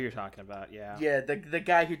know who you're talking about. Yeah. Yeah, the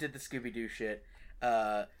guy who did the Scooby-Doo shit.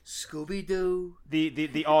 Scooby-Doo.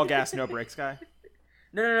 The all gas no brakes guy.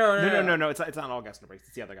 No. It's not all gas no brakes.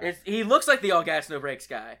 It's the other guy. He looks like the all gas no brakes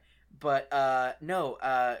guy, but I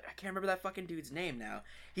can't remember that fucking dude's name now.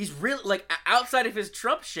 He's really, like, outside of his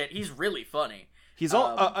Trump shit, he's really funny. He's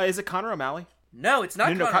all. Is it Connor O'Malley? No, it's not.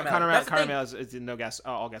 Connor O'Malley. Connor O'Malley is no gas.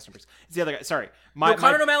 All gas no brakes. It's the other guy. Sorry,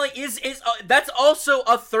 Connor O'Malley is that's also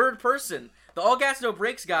a third person. The all gas no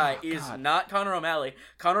brakes guy is not Connor O'Malley.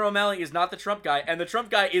 Connor O'Malley is not the Trump guy, and the Trump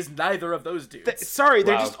guy is neither of those dudes. They're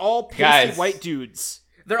just all pasty white dudes.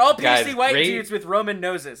 They're all pasty white dudes with Roman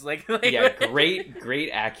noses. Like yeah,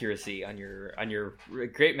 great accuracy on your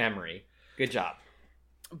great memory. Good job.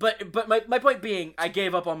 But my point being, I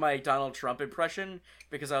gave up on my Donald Trump impression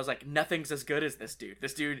because I was like, nothing's as good as this dude.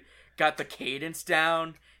 This dude got the cadence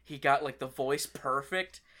down. He got like the voice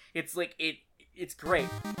perfect. It's like it's great.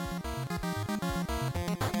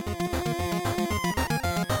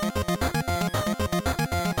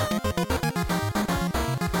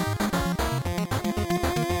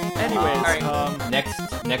 Anyways,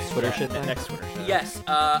 next Twitter shit then? Next Twitter shit. Yes,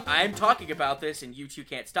 I'm talking about this, and you two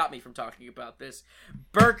can't stop me from talking about this.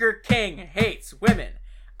 Burger King hates women.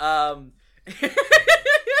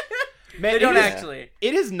 Man, they don't actually.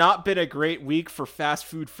 It has not been a great week for fast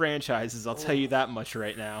food franchises, I'll tell you that much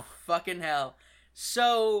right now. Fucking hell.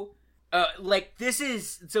 So,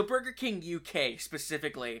 Burger King UK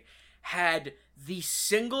specifically had the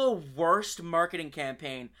single worst marketing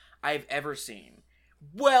campaign I've ever seen.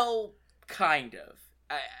 Well, kind of.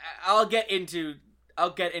 I'll get into.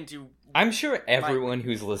 I'm sure everyone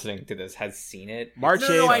who's listening to this has seen it.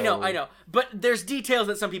 No, I know. But there's details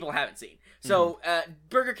that some people haven't seen. So,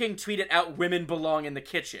 Burger King tweeted out "Women belong in the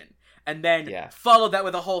kitchen," and then followed that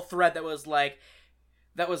with a whole thread that was like,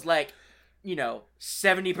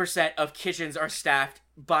 70% of kitchens are staffed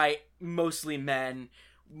by mostly men.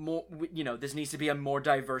 More, this needs to be a more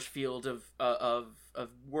diverse field of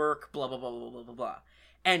work. Blah blah blah blah blah blah blah.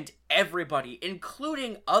 And everybody,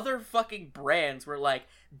 including other fucking brands, were like,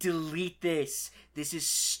 delete this. This is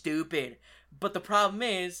stupid. But the problem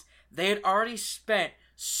is, they had already spent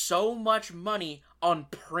so much money on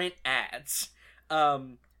print ads.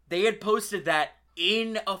 They had posted that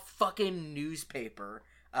in a fucking newspaper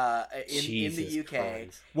in the UK.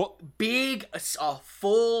 Christ. Well, a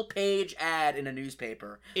full page ad in a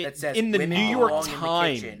newspaper that says in the Women New York belong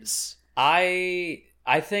Times. In the kitchen.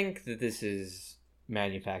 I think that this is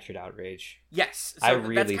manufactured outrage. Yes, so I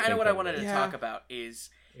really that's kind of what I wanted to Yeah. talk about. Is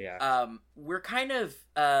we're kind of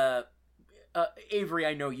Avery.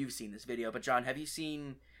 I know you've seen this video, but John, have you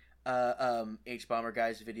seen H Bomber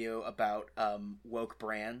Guy's video about woke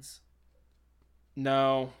brands?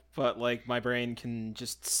 No, but like my brain can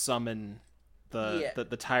just summon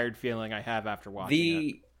the tired feeling I have after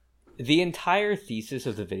watching it. The entire thesis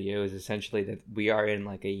of the video is essentially that we are in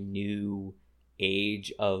like a new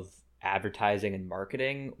age of advertising and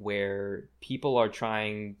marketing where people are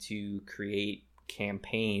trying to create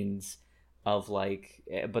campaigns of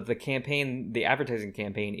but the advertising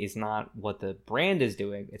campaign is not what the brand is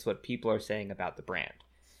doing, it's what people are saying about the brand.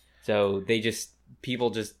 So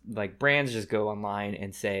brands just go online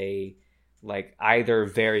and say like either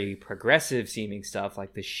very progressive seeming stuff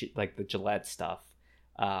like the Gillette stuff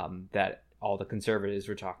that all the conservatives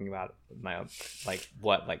were talking about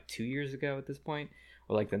 2 years ago at this point,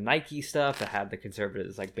 or like the Nike stuff that had the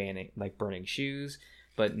conservatives burning shoes.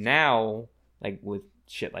 But now, like with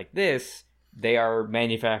shit like this, they are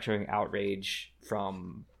manufacturing outrage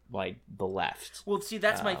from like the left. Well, see,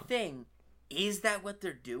 that's my thing. Is that what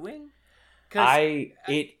they're doing?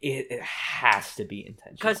 It has to be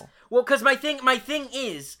intentional. Because my thing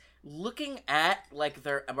is looking at like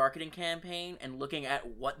their marketing campaign and looking at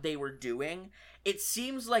what they were doing. It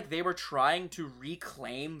seems like they were trying to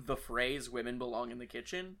reclaim the phrase "women belong in the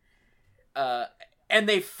kitchen," and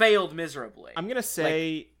they failed miserably. I'm gonna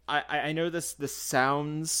say I know this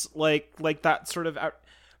sounds like that sort of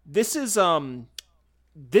this is a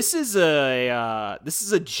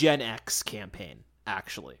Gen X campaign,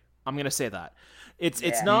 actually. I'm gonna say that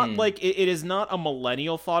it's not like it is not a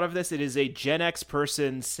millennial thought of this. It is a Gen X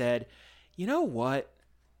person said, you know what,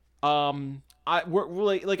 I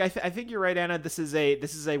think you're right, Anna. This is a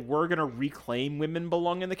we're gonna reclaim women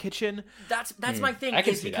belong in the kitchen. That's my thing,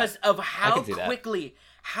 is because of how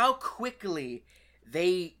quickly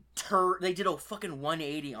they did a fucking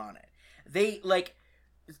 180 on it. They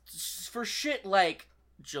for shit like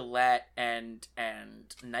Gillette and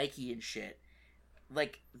Nike and shit.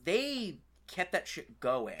 Like they kept that shit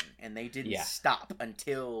going and they didn't stop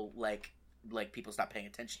until like people stopped paying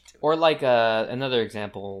attention to it. Or like another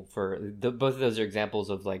example for both of those are examples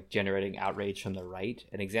of like generating outrage from the right.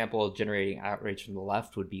 An example of generating outrage from the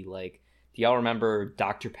left would be like, do y'all remember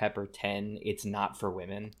Dr. Pepper 10? It's not for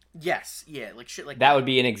women. Yes, yeah, like shit like that. That would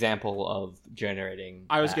be an example of generating.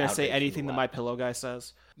 I was gonna say anything that My Pillow guy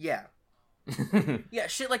says. Yeah, yeah,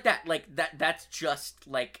 shit like that. Like that. That's just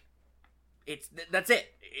like that's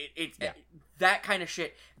it. It's that kind of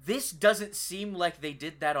shit. This doesn't seem like they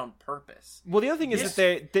did that on purpose. Well, the other thing is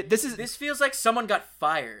that this feels like someone got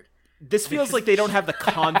fired. This feels like they don't have the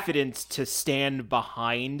confidence to stand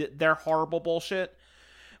behind their horrible bullshit,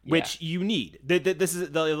 which you need. This is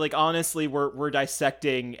like, honestly, we're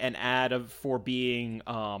dissecting an ad for being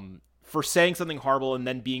for saying something horrible and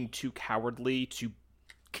then being too cowardly to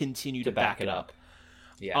continue to back it up.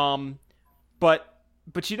 Yeah. But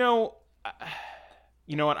you know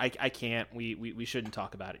what? I can't. We shouldn't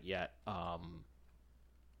talk about it yet. I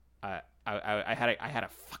had a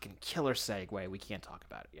fucking killer segue. We can't talk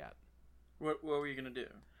about it yet. What were you gonna do?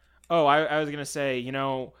 Oh, I was gonna say,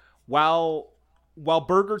 while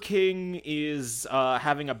Burger King is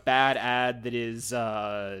having a bad ad that is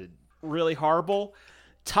really horrible,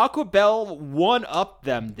 Taco Bell one-upped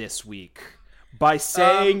them this week by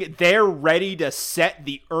saying they're ready to set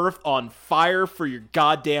the earth on fire for your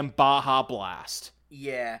goddamn Baja Blast.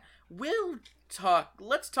 Yeah,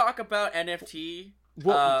 let's talk about NFT.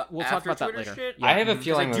 We'll talk about Twitter that later. Shit. Yeah. I have a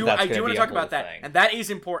feeling I do want to talk about that, and that is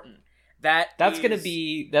important. That's gonna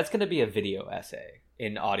be a video essay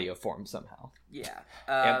in audio form somehow. Yeah,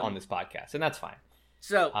 on this podcast, and that's fine.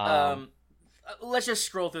 So, let's just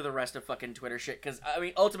scroll through the rest of fucking Twitter shit, because I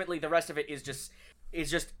mean, ultimately, the rest of it is just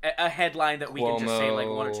a headline that we can just say like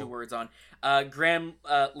one or two words on. Graham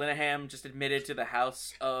Linehan just admitted to the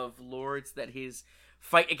House of Lords that his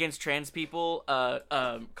fight against trans people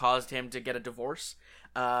caused him to get a divorce.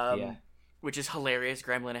 Which is hilarious.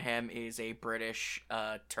 Graham Linehan is a British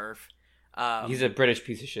TERF. He's a British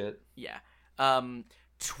piece of shit. Yeah.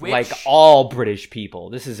 Twitch, like all British people.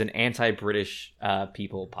 This is an anti-British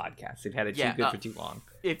people podcast. They've had it too good for too long.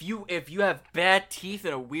 If you have bad teeth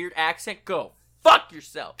and a weird accent, go fuck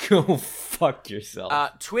yourself. Go fuck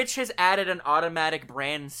yourself. Twitch has added an automatic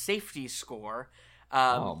brand safety score.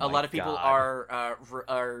 A lot of people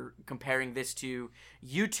are comparing this to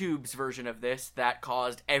YouTube's version of this that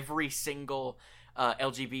caused every single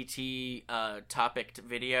LGBT topic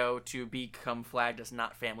video to become flagged as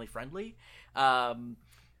not family friendly,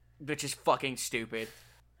 which is fucking stupid.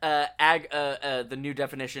 The new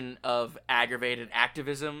definition of aggravated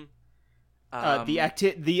activism. In the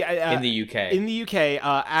UK. In the UK,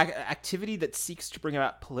 activity that seeks to bring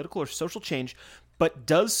about political or social change, but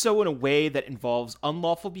does so in a way that involves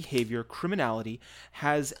unlawful behavior, criminality,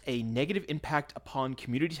 has a negative impact upon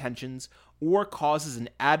community tensions, or causes an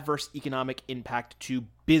adverse economic impact to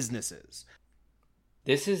businesses.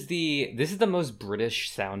 This is the most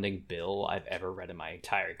British sounding bill I've ever read in my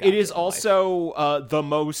entire It is also the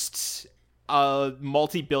most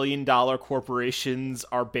multi-billion-dollar corporations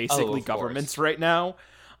are basically governments right now.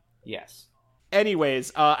 Yes.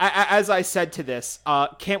 Anyways, as I said to this,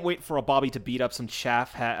 can't wait for a Bobby to beat up some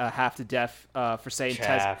chaff half to death for saying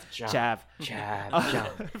Chav,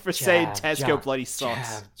 for saying Tesco bloody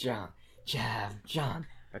sucks. John.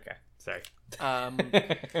 Okay, sorry.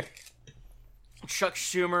 Chuck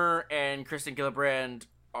Schumer and Kristen Gillibrand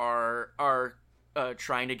are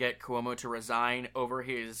trying to get Cuomo to resign over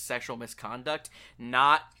his sexual misconduct,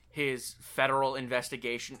 not his federal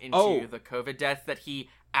investigation into the COVID death that he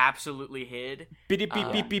absolutely hid. Nancy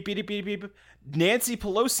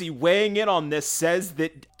Pelosi weighing in on this says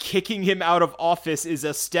that kicking him out of office is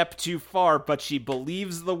a step too far, but she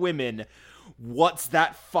believes the women. What's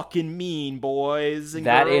that fucking mean, boys and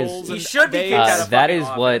girls? He should be kicked out of fucking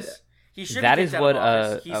office. He's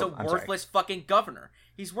a worthless fucking governor.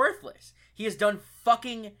 He's worthless. He has done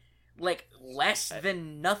fucking less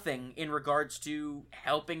than nothing in regards to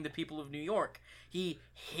helping the people of New York. He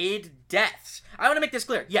hid deaths. I want to make this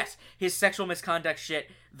clear. Yes, his sexual misconduct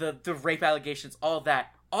shit, the rape allegations, all of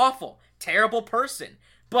that, awful, terrible person.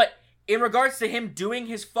 But in regards to him doing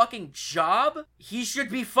his fucking job, he should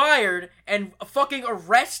be fired and fucking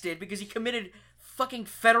arrested because he committed fucking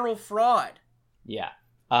federal fraud. Yeah.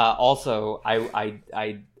 Also,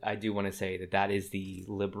 I do want to say that is the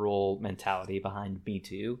liberal mentality behind Me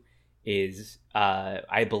Too. Is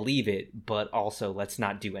I believe it, but also let's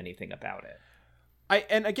not do anything about it.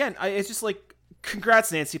 It's just like,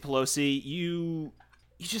 congrats, Nancy Pelosi. You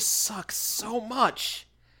just suck so much.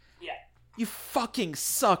 Yeah. You fucking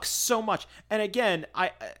suck so much. And again,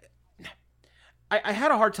 I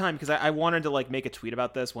had a hard time because I wanted to make a tweet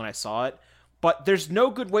about this when I saw it, but there's no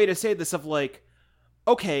good way to say this of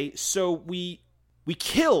okay, so we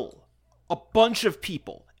kill a bunch of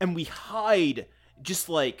people and we hide just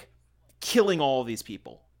killing all of these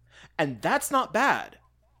people. And that's not bad.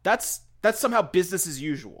 That's somehow business as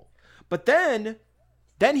usual. But then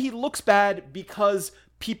he looks bad because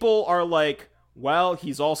people are well,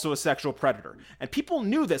 he's also a sexual predator. And people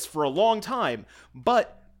knew this for a long time,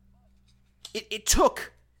 but it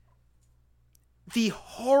took the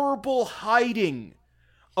horrible hiding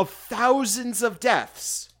of thousands of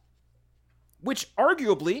deaths, which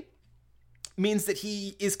arguably means that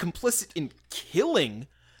he is complicit in killing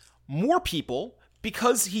more people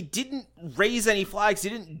because he didn't raise any flags, he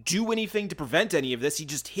didn't do anything to prevent any of this, he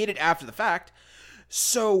just hid it after the fact.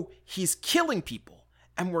 So he's killing people,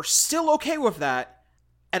 and we're still okay with that,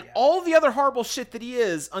 and all the other horrible shit that he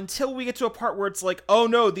is, until we get to a part where it's like, oh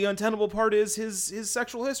no, the untenable part is his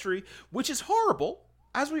sexual history, which is horrible.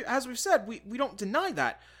 As we've said, we don't deny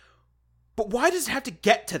that. But why does it have to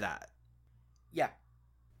get to that? Yeah.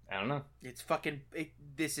 I don't know. It's fucking...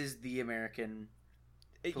 this is the American...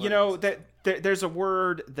 You know, there's a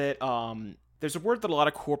word that a lot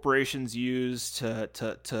of corporations use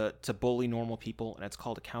to bully normal people, and it's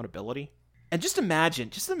called accountability. And just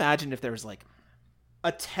imagine if there was like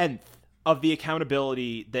a tenth of the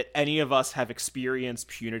accountability that any of us have experienced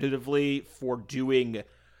punitively for doing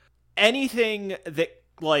anything that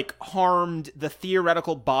like harmed the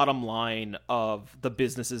theoretical bottom line of the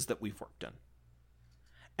businesses that we've worked in.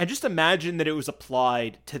 And just imagine that it was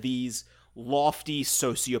applied to these lofty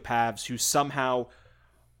sociopaths who somehow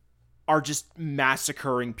are just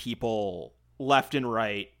massacring people left and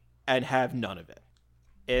right and have none of it.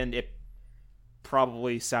 And it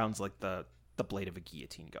probably sounds like the blade of a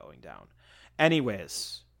guillotine going down.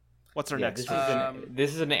 Anyways, what's our next?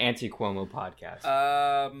 This is an anti-Cuomo podcast.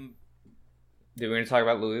 We're going to talk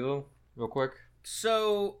about Louisville real quick.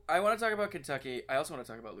 So I want to talk about Kentucky. I also want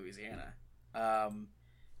to talk about Louisiana.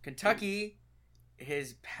 Kentucky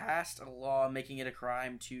has passed a law making it a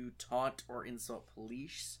crime to taunt or insult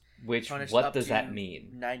police. What does that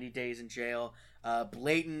mean? 90 days in jail.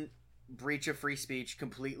 Blatant breach of free speech.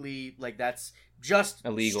 Completely, like, that's just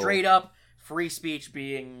illegal. Straight up free speech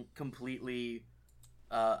being completely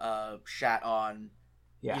shat on.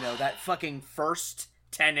 Yeah. You know, that fucking first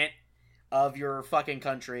tenet of your fucking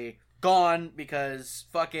country gone because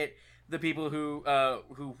fuck it. The people who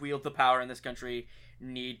wield the power in this country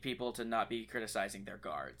need people to not be criticizing their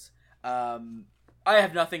guards. I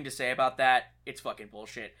have nothing to say about that. It's fucking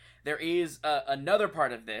bullshit. There is another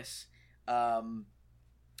part of this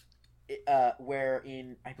where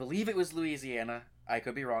in, I believe it was Louisiana, I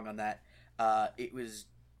could be wrong on that, it was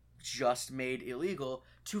just made illegal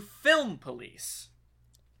to film police.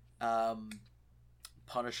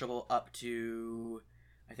 Punishable up to,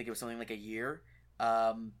 I think it was something like a year.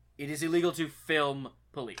 It is illegal to film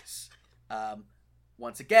police.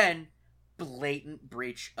 Once again, blatant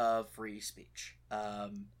breach of free speech. A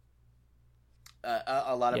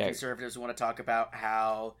lot of conservatives want to talk about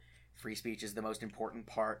how free speech is the most important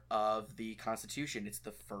part of the Constitution. It's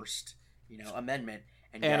the first, amendment.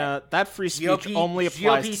 And that free speech only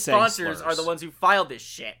applies to sponsors are the ones who filed this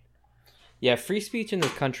shit. Yeah, free speech in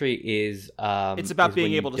this country is it's about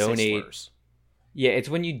being able to say slurs. Yeah, it's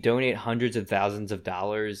when you donate hundreds of thousands of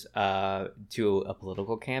dollars to a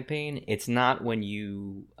political campaign. It's not when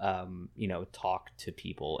you, talk to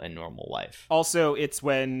people in normal life. Also, it's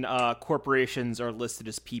when corporations are listed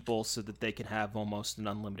as people so that they can have almost an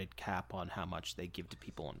unlimited cap on how much they give to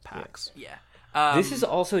people in PACs. Yeah. This is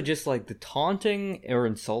also just like the taunting or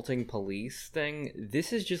insulting police thing.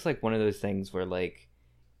 This is just like one of those things where like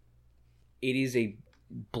it is a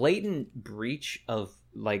blatant breach of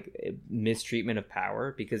like mistreatment of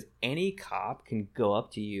power, because any cop can go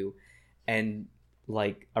up to you and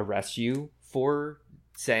like arrest you for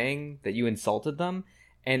saying that you insulted them,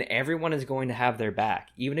 and everyone is going to have their back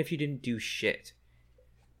even if you didn't do shit.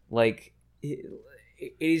 Like it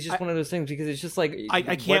is just one of those things, because it's just like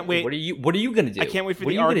I can't wait. What are you gonna do? I can't wait for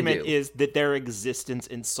the argument is that their existence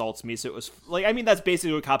insults me. So it was like, I mean, that's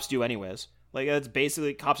basically what cops do anyways. Like that's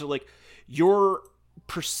basically, cops are like, your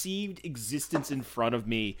perceived existence in front of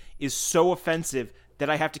me is so offensive that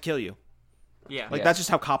I have to kill you. Yeah, that's just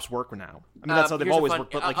how cops work now. I mean, that's how they've always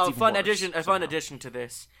worked. But like, a fun addition to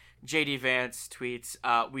this, JD Vance tweets,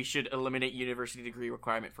 "We should eliminate university degree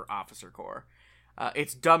requirement for officer corps.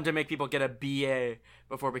 It's dumb to make people get a BA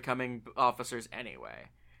before becoming officers anyway.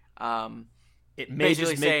 It may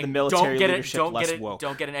just make the military leadership less woke.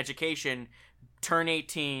 Don't get an education, turn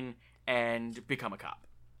 18, and become a cop."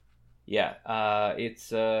 Yeah, it's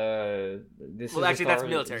this. Well, actually, that's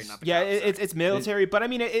military, not the yeah. cops, it's military, but I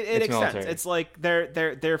mean, it extends. Military. It's like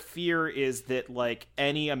their fear is that like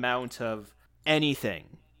any amount of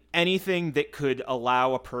anything that could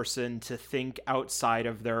allow a person to think outside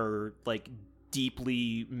of their like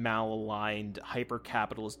deeply malaligned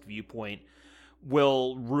hyper-capitalist viewpoint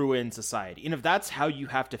will ruin society. And if that's how you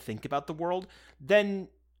have to think about the world, then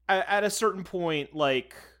at a certain point,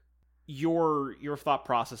 like, your thought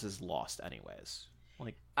process is lost anyways.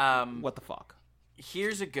 Like, what the fuck?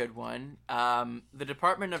 Here's a good one. The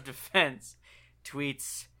Department of Defense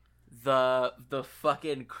tweets the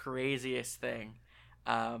fucking craziest thing.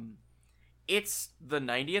 It's the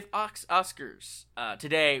 90th Oscars.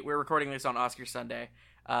 Today, we're recording this on Oscar Sunday.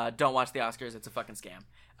 Don't watch the Oscars. It's a fucking scam.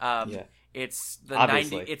 Yeah. It's the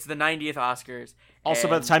Obviously. It's the 90th Oscars. Also,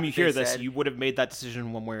 by the time you hear this, you would have made that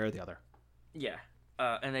decision one way or the other. Yeah.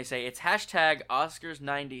 and they say it's hashtag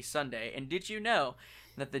Oscars90 Sunday. And did you know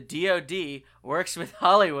that the DoD works with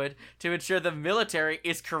Hollywood to ensure the military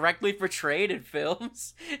is correctly portrayed in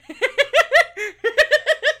films?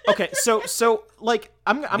 Okay, so like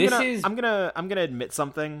I'm gonna admit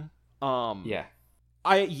something.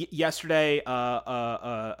 Yesterday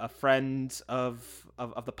a friend of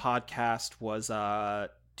the podcast was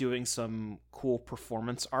doing some cool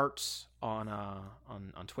performance art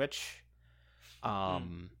on Twitch.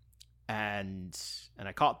 And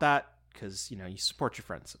I caught that because, you know, you support your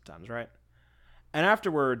friends sometimes, right? And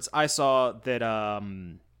afterwards I saw that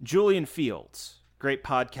Julian Fields, great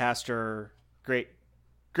podcaster, great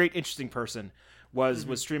interesting person, was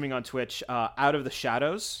streaming on Twitch Out of the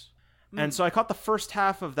Shadows. And so I caught the first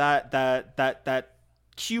half of that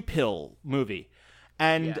Q-Pill movie.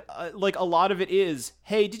 And like a lot of it is,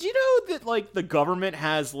 hey, did you know that like the government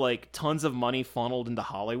has like tons of money funneled into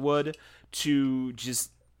Hollywood to just,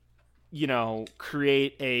 you know,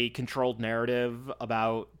 create a controlled narrative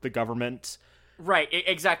about the government? Right,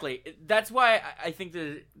 exactly. That's why I think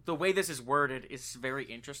the way this is worded is very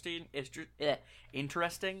interesting.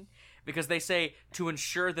 Interesting, because they say to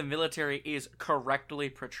ensure the military is correctly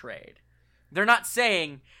portrayed. They're not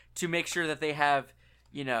saying to make sure that they have,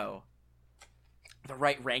 you know, the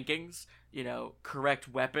right rankings, you know, correct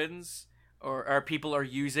weapons, or people are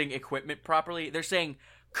using equipment properly. They're saying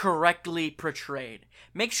correctly portrayed.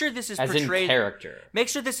 Make sure this is as portrayed in character. Make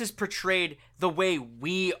sure this is portrayed the way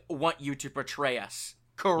we want you to portray us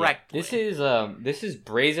correctly. Yeah, this is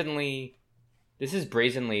brazenly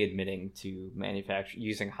admitting to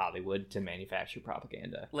using Hollywood to manufacture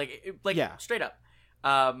propaganda. Like straight up.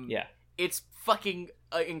 It's fucking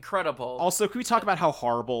incredible. Also, can we talk about how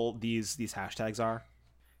horrible these hashtags are?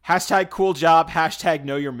 Hashtag cool job, hashtag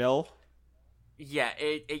know your mill. Yeah,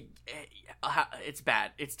 it's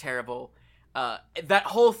bad. It's terrible. That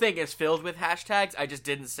whole thing is filled with hashtags. I just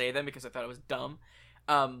didn't say them because I thought it was dumb.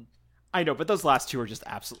 I know, but those last two are just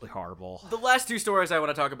absolutely horrible. The last two stories I want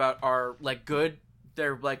to talk about are like good.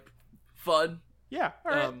 They're like fun. Yeah.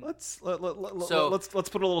 All right. Let's put a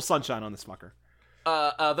little sunshine on this fucker.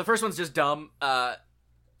 The first one's just dumb.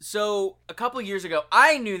 So a couple of years ago,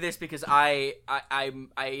 I knew this because I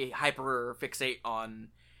hyper fixate on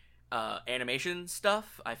animation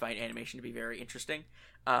stuff. I find animation to be very interesting.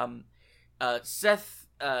 Seth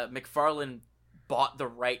MacFarlane bought the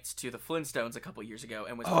rights to the Flintstones a couple years ago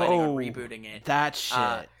and was planning on rebooting it. That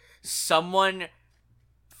shit. Someone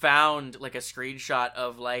found like a screenshot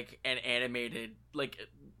of like an animated, like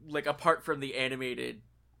apart from the animated,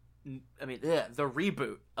 the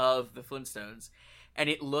reboot of the Flintstones, and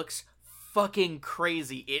it looks fucking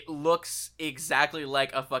crazy. It looks exactly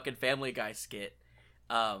like a fucking Family Guy skit.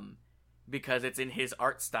 Because it's in his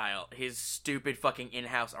art style, his stupid fucking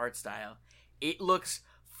in-house art style. It looks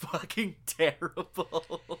fucking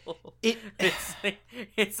terrible.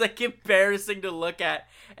 It's like embarrassing to look at.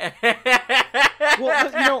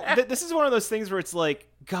 Well, you know, this is one of those things where it's like,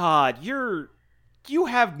 God, you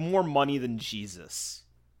have more money than Jesus.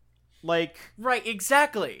 Like, right,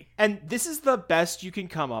 exactly. And this is the best you can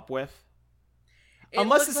come up with.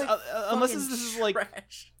 Unless this is like,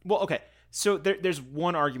 well, okay. So there's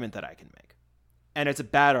one argument that I can make, and it's a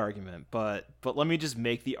bad argument, but let me just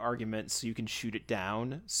make the argument so you can shoot it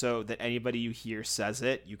down, so that anybody you hear says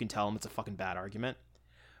it, you can tell them it's a fucking bad argument,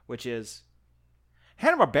 which is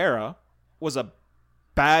Hanna-Barbera was a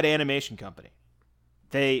bad animation company.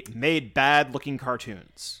 They made bad-looking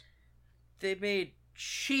cartoons. They made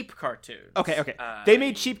cheap cartoons. Okay. They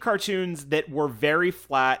made cheap cartoons that were very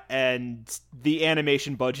flat, and the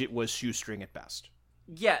animation budget was shoestring at best.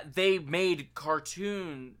 Yeah, they made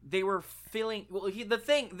cartoon. They were filling. Well, the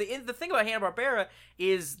thing about Hanna-Barbera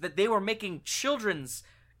is that they were making children's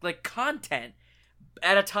like content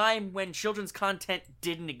at a time when children's content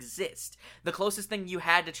didn't exist. The closest thing you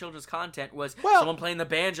had to children's content was someone playing the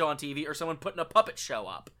banjo on TV or someone putting a puppet show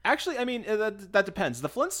up. Actually, I mean that depends. The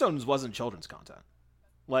Flintstones wasn't children's content.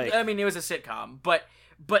 Like, I mean, it was a sitcom, but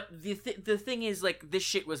the thing is, like, this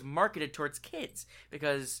shit was marketed towards kids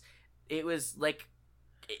because it was like.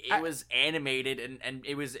 It was animated and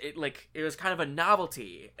it was kind of a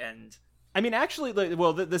novelty. And I mean, actually, like,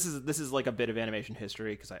 well, this is like a bit of animation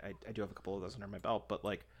history because I do have a couple of those under my belt, but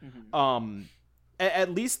like,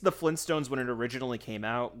 at least the Flintstones when it originally came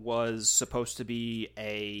out was supposed to be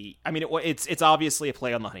it's obviously a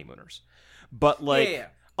play on the Honeymooners, but like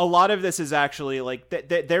a lot of this is actually like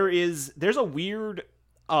there's a weird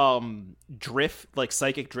drift, like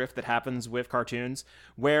psychic drift that happens with cartoons,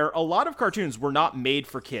 where a lot of cartoons were not made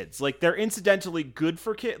for kids. Like, they're incidentally good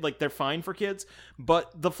for kids, like they're fine for kids, but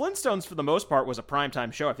the Flintstones for the most part was a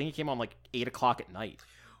primetime show. I think it came on like 8 o'clock at night.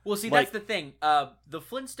 Well, see, that's the thing. The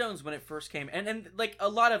Flintstones, when it first came, and like a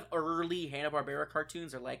lot of early Hanna-Barbera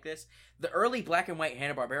cartoons are like this. The early black and white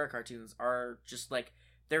Hanna-Barbera cartoons are just like,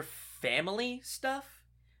 they're family stuff.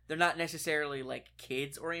 They're not necessarily like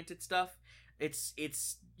kids-oriented stuff. It's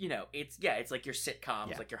you know, it's like your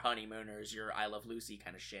sitcoms, like your Honeymooners, your I Love Lucy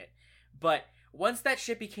kind of shit. But once that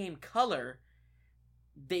shit became color,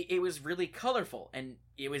 it was really colorful and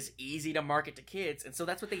it was easy to market to kids, and so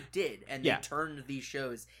that's what they did, and they turned these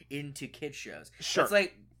shows into kid shows. Sure. It's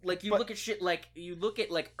like look at shit, like you look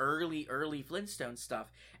at like early Flintstone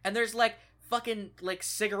stuff, and there's like fucking like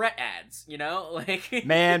cigarette ads, you know, like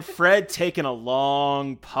man, Fred taking a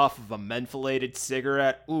long puff of a mentholated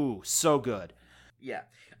cigarette, ooh, so good. Yeah.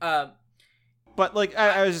 But like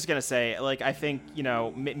I was just gonna say, like, I think, you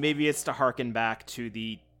know, maybe it's to harken back to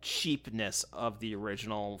the cheapness of the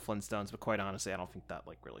original Flintstones, but quite honestly, I don't think that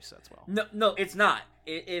like really sets well. No, it's not.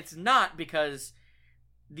 It's not, because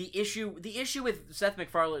the issue with Seth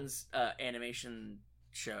MacFarlane's animation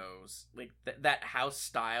shows, like that house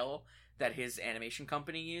style that his animation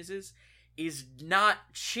company uses, is not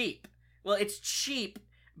cheap. Well, it's cheap,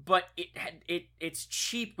 but it's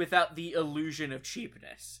cheap without the illusion of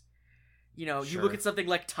cheapness. You know, you look at something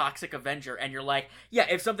like Toxic Avenger, and you're like, yeah,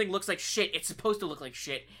 if something looks like shit, it's supposed to look like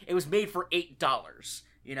shit. It was made for $8,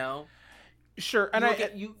 you know? Sure, and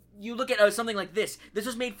you look at something like this. This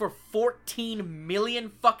was made for 14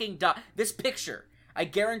 million fucking dollars. This picture, I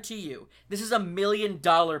guarantee you, this is $1 million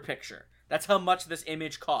picture. That's how much this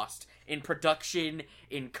image cost in production,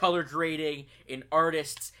 in color grading, in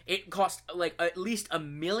artists. It cost like at least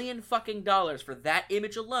 $1 million fucking dollars for that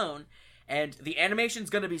image alone. And the animation's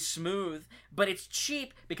gonna be smooth, but it's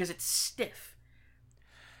cheap because it's stiff.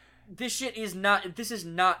 This is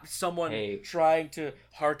not someone trying to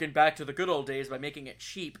harken back to the good old days by making it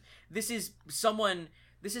cheap. This is someone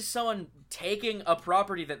taking a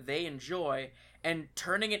property that they enjoy and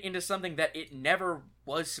turning it into something that it never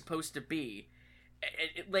was supposed to be.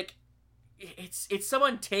 It's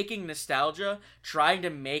someone taking nostalgia, trying to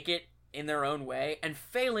make it in their own way, and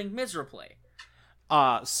failing miserably.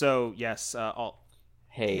 So yes,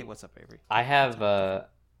 hey, what's up, Avery? I have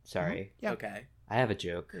sorry. Mm-hmm. Yeah. Okay. I have a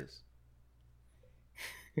joke.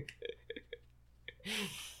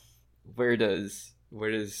 Where does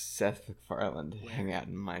Seth MacFarlane hang out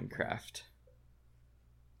in Minecraft?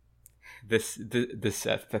 The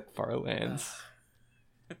Seth MacFarlanes.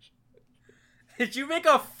 Did you make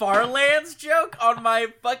a Farlands joke on my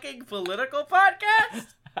fucking political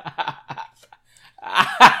podcast?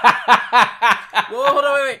 Whoa, hold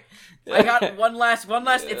on, wait. I got one last.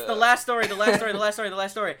 It's the last story.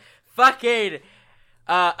 Fucking,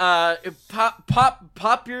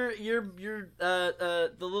 pop your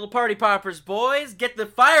the little party poppers, boys. Get the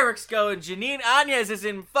fireworks going. Janine Áñez is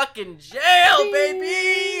in fucking jail,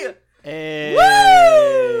 baby. Hey.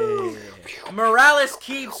 Woo! Morales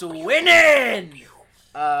keeps winning.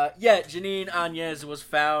 Janine Áñez was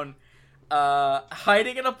found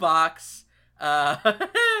hiding in a box.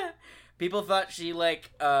 People thought she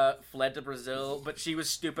fled to Brazil, but she was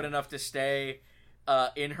stupid enough to stay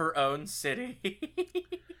in her own city.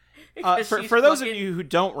 For those of you who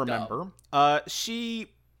don't remember, she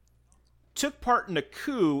took part in a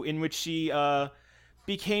coup in which she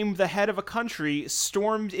became the head of a country,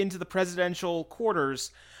 stormed into the presidential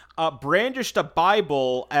quarters, brandished a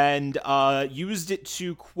Bible, and used it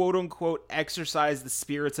to quote-unquote exorcise the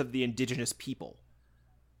spirits of the indigenous people,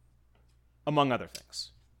 among other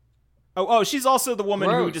things. Oh, she's also the woman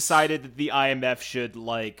who decided that the IMF should,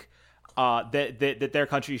 that their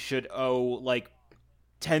country should owe,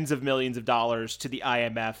 tens of millions of dollars to the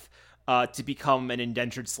IMF to become an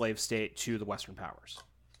indentured slave state to the Western powers.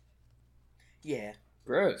 Yeah.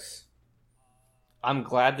 Gross. I'm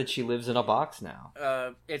glad that she lives in a box now.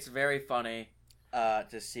 It's very funny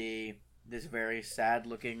to see this very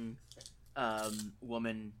sad-looking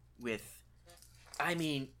woman with... I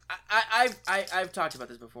mean, I've talked about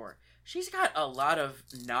this before. She's got a lot of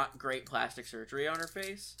not great plastic surgery on her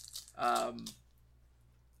face.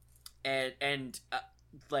 There's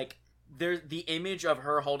the image of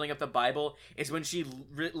her holding up the Bible is when she's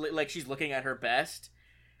looking at her best,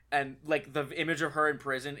 and the image of her in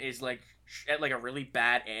prison is at a really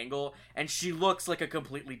bad angle, and she looks like a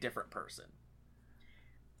completely different person.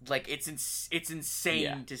 It's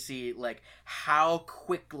insane to see how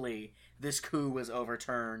quickly this coup was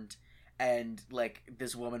overturned, and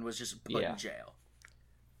this woman was just put in jail.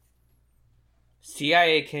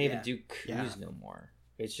 TIA can't even do coups no more.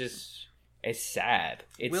 It's just, it's sad.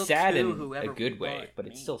 It's sad in a good way, but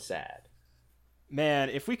it's still sad. Man,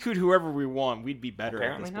 if we could whoever we want, we'd be better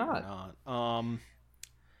Apparently at this, not. But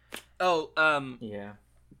we're not. Yeah.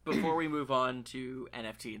 Before we move on to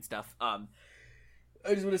NFT and stuff, I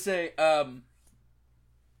just want to say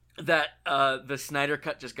that the Snyder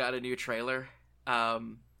Cut just got a new trailer. I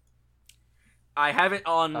have it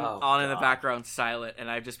on in the background silent,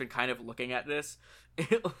 and I've just been kind of looking at this.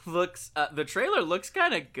 It looks the trailer looks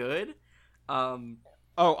kind of good.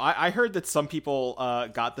 I heard that some people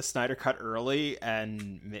got the Snyder Cut early,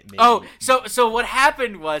 and maybe... so what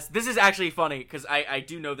happened was, this is actually funny because I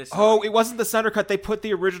do know this story. Oh, it wasn't the Snyder Cut. They put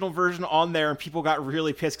the original version on there, and people got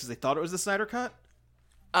really pissed because they thought it was the Snyder Cut.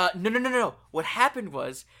 No. What happened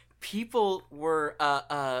was, people were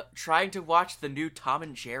trying to watch the new Tom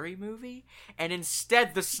and Jerry movie, and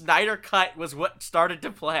instead the Snyder Cut was what started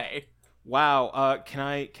to play. Wow. Can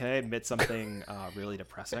I admit something really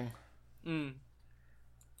depressing?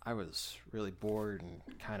 I was really bored and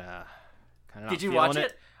kind of. Did you watch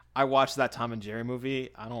it? I watched that Tom and Jerry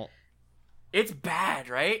movie. It's bad,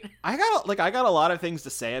 right? I got a lot of things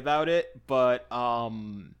to say about it, but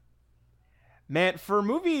man, for a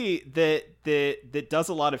movie that does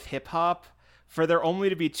a lot of hip hop, for there only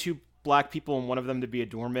to be two black people and one of them to be a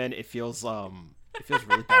doorman, it feels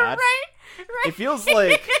really bad. Right. It feels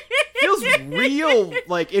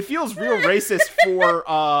real racist for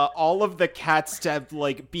all of the cats to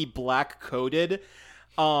be black coded.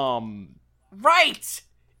 Right.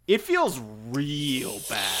 It feels real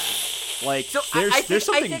bad. There's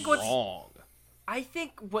something wrong. I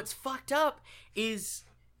think what's fucked up is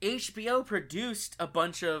HBO produced a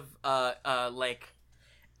bunch of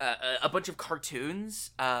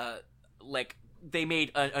cartoons. They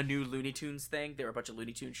made a new Looney Tunes thing. There were a bunch of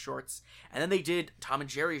Looney Tunes shorts, and then they did Tom and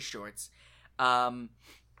Jerry shorts. And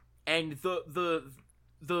the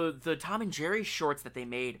Tom and Jerry shorts that they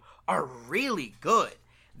made are really good.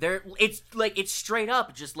 It's straight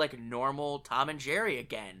up just like normal Tom and Jerry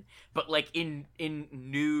again, but in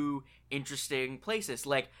new interesting places.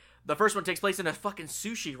 Like, the first one takes place in a fucking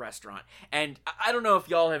sushi restaurant, and I don't know if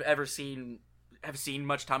y'all have seen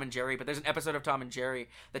much Tom and Jerry, but there's an episode of Tom and Jerry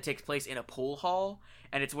that takes place in a pool hall,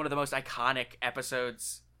 and it's one of the most iconic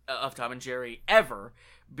episodes of Tom and Jerry ever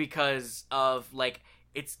because of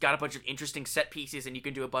it's got a bunch of interesting set pieces, and you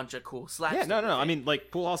can do a bunch of cool slaps. Yeah, no. I mean,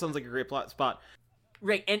 pool hall sounds like a great spot.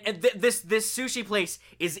 Right, and this sushi place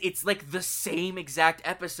it's the same exact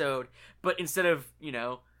episode, but instead of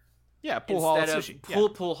pool hall sushi,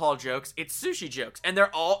 pool hall jokes, it's sushi jokes, and they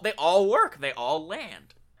all work, they all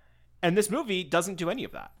land. And this movie doesn't do any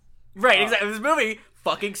of that. Right, exactly. This movie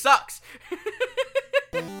fucking sucks.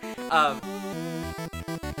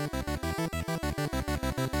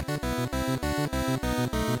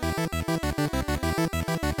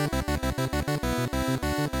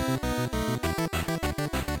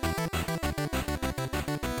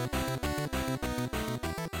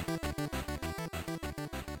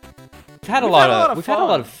 We've had a lot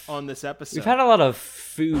of on this episode. We've had a lot of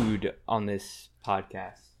food on this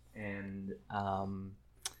podcast, and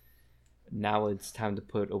now it's time to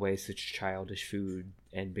put away such childish food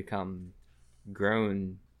and become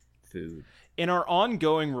grown food. In our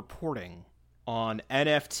ongoing reporting on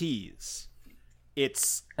NFTs,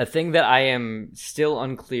 it's a thing that I am still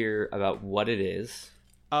unclear about what it is.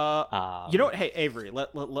 You know what? Hey, Avery,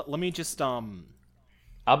 let me just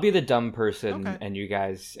I'll be the dumb person, okay. And you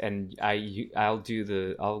guys, and I'll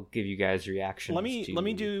give you guys reactions. Let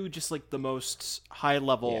me do just the most high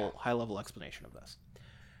level explanation of this.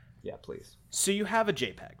 Yeah, please. So you have a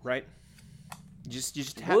JPEG, right? You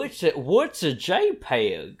just have... What's a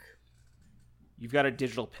JPEG? You've got a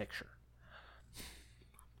digital picture.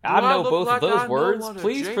 I know both of those words.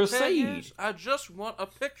 Please proceed. I just want a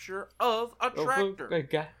picture of a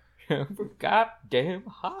tractor. Goddamn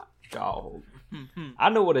hot dog. I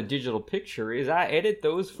know what a digital picture is. I edit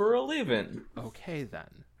those for a living. Okay,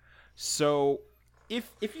 then. So, if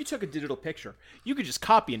you took a digital picture, you could just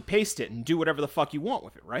copy and paste it and do whatever the fuck you want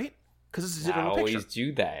with it, right? Because it's a digital picture. I always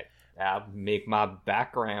do that. I make my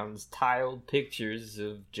backgrounds tiled pictures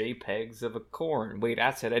of JPEGs of a corn. Wait, I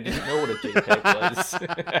said I didn't know what a JPEG was.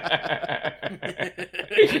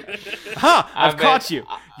 I've caught you.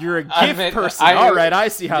 You're a GIF person. All right, I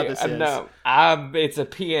see how this is. No, it's a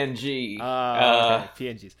PNG. Okay,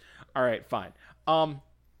 PNGs. All right, fine.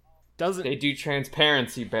 They do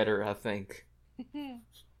transparency better, I think.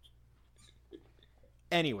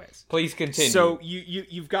 Anyways, please continue. So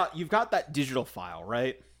you've got that digital file,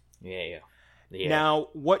 right? Yeah. Now,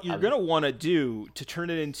 what you're going to want to do to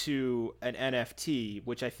turn it into an NFT,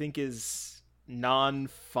 which I think is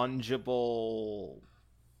non-fungible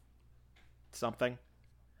something.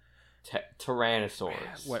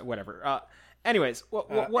 Tyrannosaurus. Whatever. Anyways, what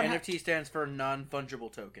NFT stands for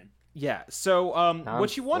non-fungible token. Yeah. So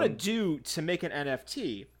what you want to do to make an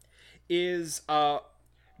NFT is go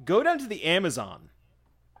down to the Amazon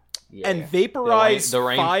and vaporize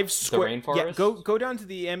 5 square. Rainforest? Go down to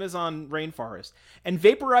the Amazon rainforest and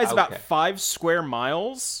vaporize about 5 square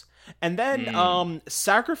miles, and then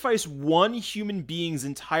sacrifice one human being's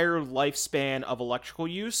entire lifespan of electrical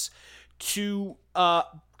use to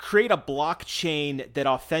create a blockchain that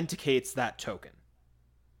authenticates that token.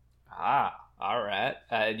 All right.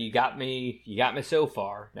 You got me so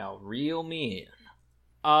far. Now reel me in.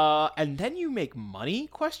 And then you make money? ?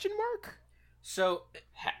 So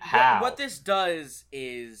how? What this does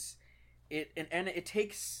is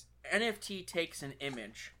NFT takes an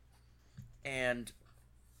image, and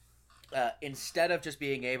instead of just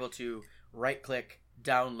being able to right click,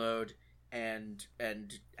 download, and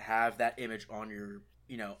have that image on your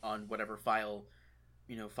on whatever file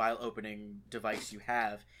opening device you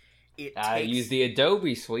have, I use the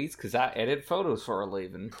Adobe suites because I edit photos for a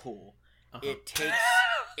living. Cool.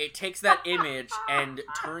 It takes that image and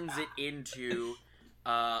turns it into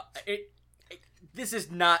this is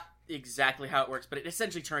not exactly how it works, but it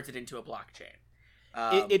essentially turns it into a blockchain.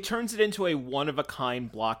 It turns it into a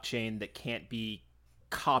one-of-a-kind blockchain that can't be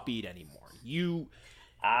copied anymore.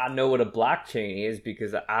 I know what a blockchain is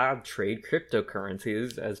because I trade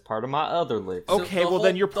cryptocurrencies as part of my other living. Okay,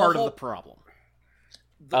 then you're part of the problem.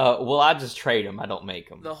 I just trade them. I don't make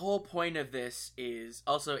them. The whole point of this is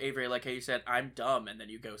also, Avery, like how you said, I'm dumb, and then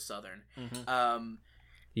you go Southern. Mm-hmm.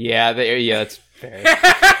 Yeah, that's fair.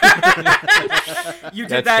 You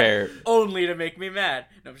did that fair. Only to make me mad.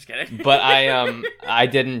 No, I'm just kidding. But I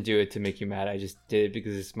didn't do it to make you mad. I just did it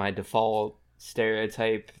because it's my default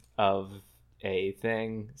stereotype of a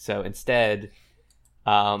thing. So instead,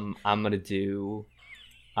 I'm gonna do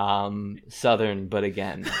Southern, but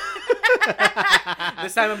again.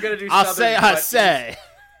 This time I'm gonna do Southern. I say.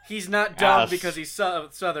 He's not dumb because he's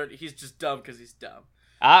Southern. He's just dumb because he's dumb.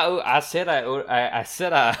 I said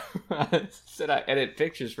I edit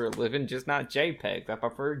pictures for a living, just not JPEGs. I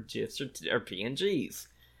prefer GIFs or PNGs.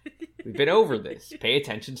 We've been over this. Pay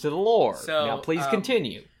attention to the lore. So, now please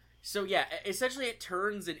continue. So yeah, essentially it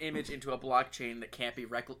turns an image into a blockchain that can't be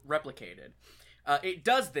replicated. It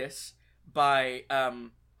does this by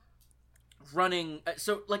running.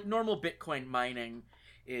 So like normal Bitcoin mining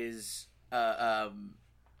is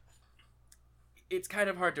it's kind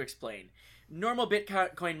of hard to explain. Normal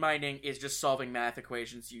Bitcoin mining is just solving math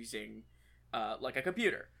equations using like a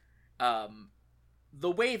computer.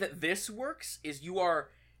 The way that this works is you are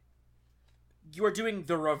doing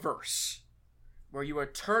the reverse, where you are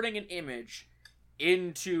turning an image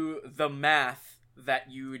into the math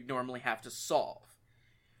that you would normally have to solve.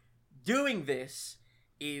 Doing this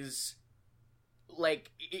is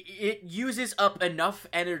like it uses up enough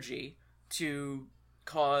energy to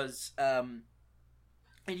cause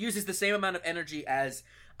it uses the same amount of energy as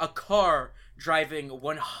a car driving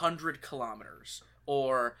 100 kilometers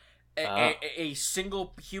or a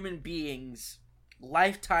single human being's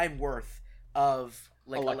lifetime worth of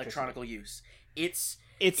like electronical use. It's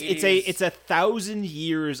 1,000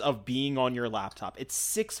 years of being on your laptop. It's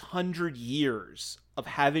 600 years of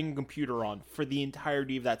having a computer on for the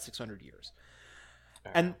entirety of that 600 years.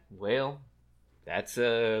 And well, that's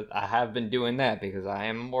I have been doing that because I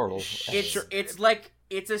am immortal.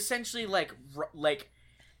 It's essentially like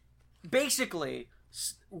basically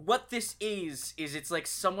what this is it's like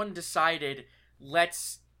someone decided,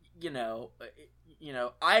 let's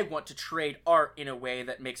I want to trade art in a way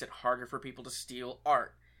that makes it harder for people to steal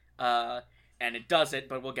art. And it does it,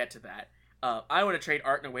 but we'll get to that. I want to trade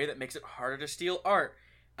art in a way that makes it harder to steal art.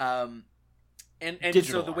 And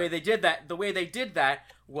so the way they did that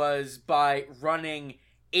was by running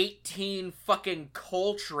 18 fucking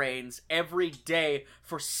coal trains every day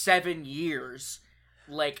for 7 years,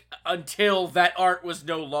 like until that art was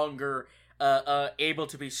no longer able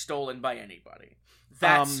to be stolen by anybody.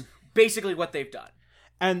 That's basically what they've done.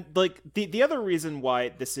 And like the other reason why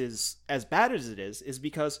this is as bad as it is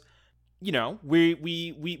because we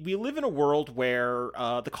live in a world where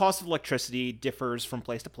the cost of electricity differs from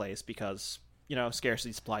place to place because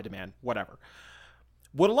scarcity, supply, demand, whatever.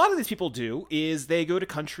 What a lot of these people do is they go to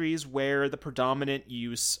countries where the predominant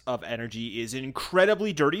use of energy is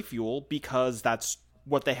incredibly dirty fuel because that's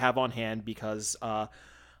what they have on hand because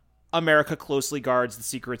America closely guards the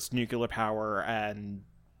secrets nuclear power and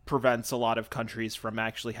prevents a lot of countries from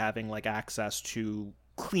actually having like access to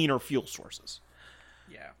cleaner fuel sources.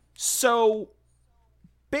 Yeah. So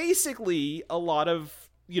basically a lot of,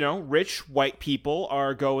 rich white people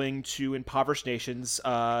are going to impoverished nations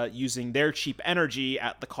using their cheap energy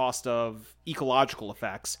at the cost of ecological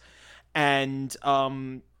effects and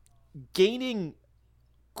gaining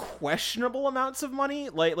questionable amounts of money.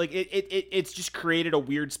 It's just created a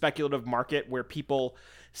weird speculative market where people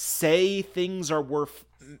say things are worth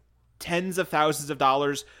tens of thousands of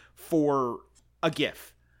dollars for a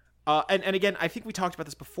GIF. And again, I think we talked about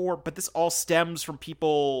this before, but this all stems from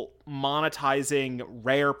people monetizing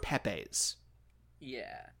rare Pepes.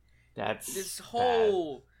 Yeah. That's this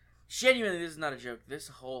whole... Genuinely, this is not a joke. This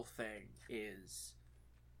whole thing is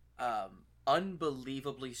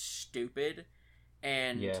unbelievably stupid,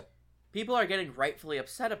 and people are getting rightfully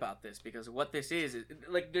upset about this, because what this is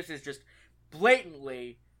this is just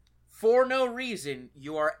blatantly, for no reason,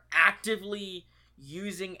 you are actively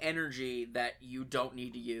using energy that you don't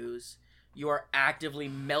need to use. You are actively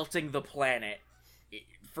melting the planet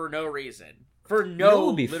for no reason. For no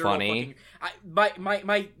would be funny.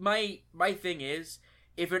 My thing is,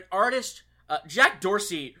 if an artist, Jack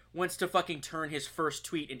Dorsey wants to fucking turn his first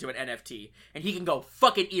tweet into an NFT, and he can go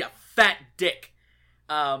fucking eat a fat dick.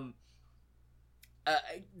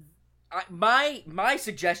 My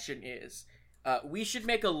suggestion is, we should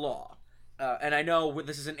make a law. And I know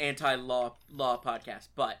this is an anti-law podcast,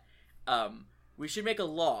 but we should make a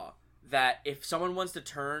law that if someone wants to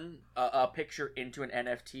turn a picture into an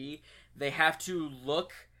NFT, they have to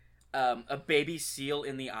look a baby seal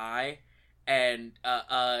in the eye and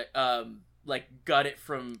gut it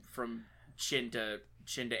from chin to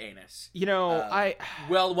anus.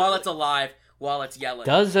 While it's alive, while it's yelling.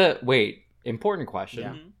 Important question.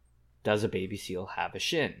 Yeah. Does a baby seal have a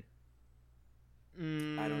shin?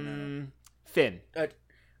 I don't know. Fin. A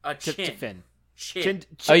chin. To fin. Chin.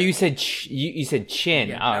 Oh, you said you said chin.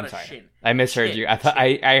 Yeah, I'm sorry. Shin. I misheard you. I thought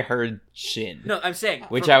I heard shin. No, I'm saying,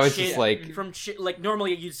 which I was chin, just like, from chin,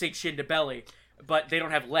 normally you'd say chin to belly, but they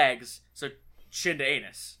don't have legs, so chin to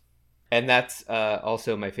anus. And that's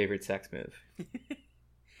also my favorite sex move.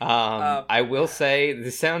 I will say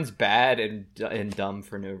this sounds bad and dumb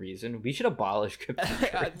for no reason. We should abolish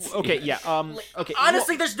cryptocurrency. Okay, yeah. Okay.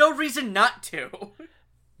 Honestly, there's no reason not to.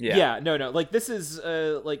 Yeah. No. This is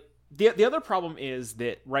the other problem is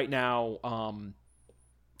that right now,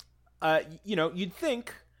 you'd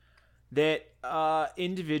think that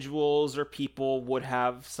individuals or people would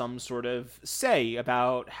have some sort of say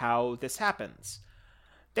about how this happens.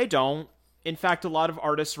 They don't. In fact, a lot of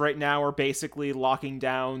artists right now are basically locking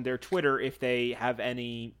down their Twitter if they have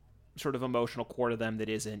any sort of emotional core to them that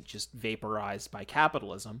isn't just vaporized by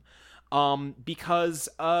capitalism. Because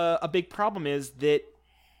a big problem is that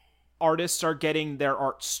artists are getting their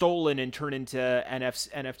art stolen and turned into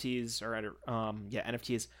NFTs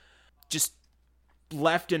NFTs just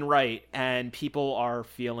left and right, and people are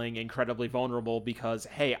feeling incredibly vulnerable because,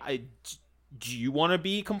 hey, do you want to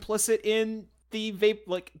be complicit in the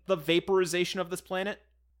vaporization of this planet?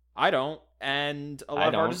 I don't. And a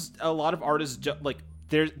lot of artists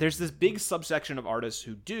there's this big subsection of artists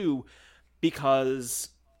who do, because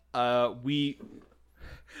we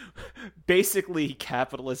basically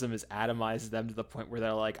capitalism has atomized them to the point where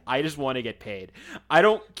they're like, I just want to get paid. I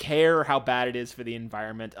don't care how bad it is for the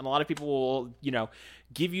environment. And a lot of people will,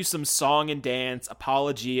 give you some song and dance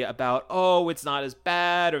apology about, oh, it's not as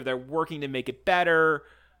bad, or they're working to make it better.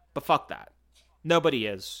 But fuck that. Nobody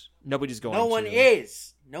is. Nobody's going to. No one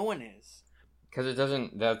is. Because it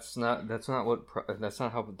doesn't. That's not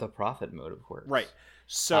how the profit motive works. Right.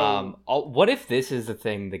 So, what if this is the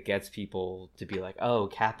thing that gets people to be like, "Oh,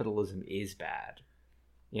 capitalism is bad"?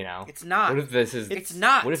 It's not. What if this is? It's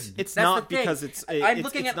not. What if it's not because it's? I'm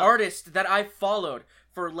looking at artists that I've followed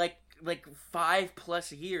for like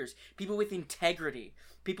 5+ years. People with integrity.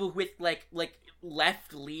 People with like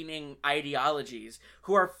left-leaning ideologies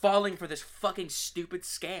who are falling for this fucking stupid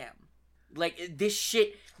scam. Like, this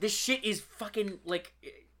shit is fucking,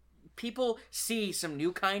 people see some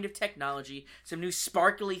new kind of technology, some new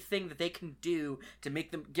sparkly thing that they can do to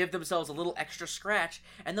give themselves a little extra scratch,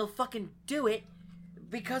 and they'll fucking do it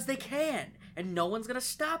because they can, and no one's gonna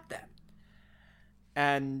stop them.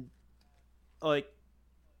 And,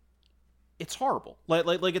 it's horrible.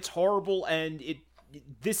 It's horrible, and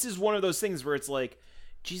this is one of those things where it's like,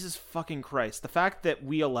 Jesus fucking Christ, the fact that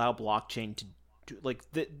we allow blockchain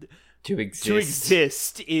to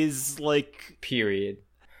exist is period.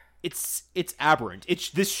 It's aberrant.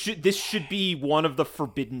 This should be one of the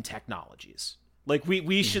forbidden technologies.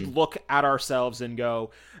 We should look at ourselves and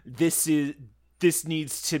go, this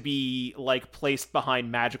needs to be placed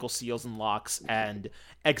behind magical seals and locks and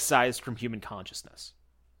excised from human consciousness.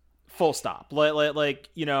 Full stop. Like,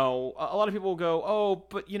 you know, a lot of people will go, oh,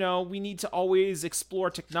 but, you know, we need to always explore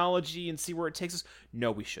technology and see where it takes us.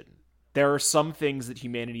 No, we shouldn't. There are some things that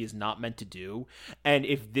humanity is not meant to do. And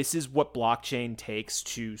if this is what blockchain takes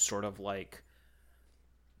to sort of like,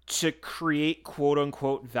 to create quote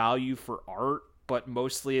unquote value for art, but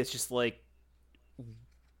mostly it's just like,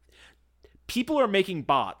 people are making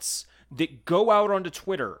bots that go out onto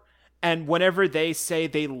Twitter, and whenever they say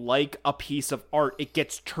they like a piece of art, it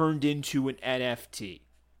gets turned into an NFT.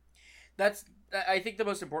 I think the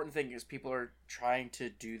most important thing is people are trying to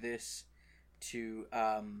do this to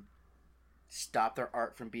stop their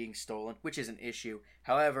art from being stolen, which is an issue.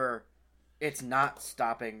 However, it's not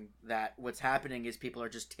stopping that. What's happening is people are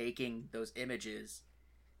just taking those images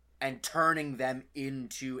and turning them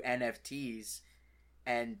into NFTs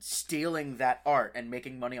and stealing that art and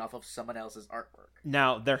making money off of someone else's artwork.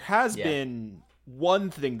 Now, there has been one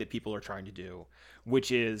thing that people are trying to do,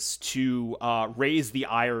 which is to raise the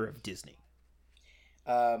ire of Disney.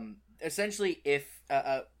 Essentially, if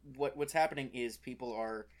what's happening is people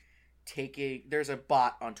are taking... There's a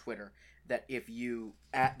bot on Twitter that if you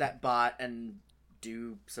at that bot and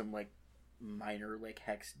do some like minor like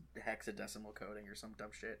hexadecimal coding or some dumb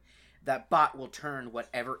shit, that bot will turn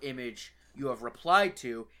whatever image you have replied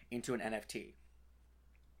to into an NFT.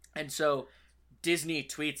 And so Disney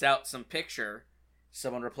tweets out some picture,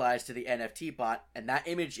 someone replies to the NFT bot, and that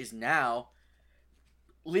image is now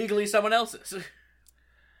legally someone else's.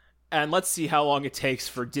 And let's see how long it takes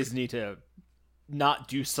for Disney to not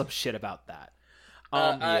do some shit about that.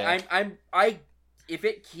 If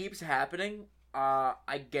it keeps happening,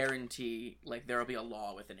 I guarantee like there will be a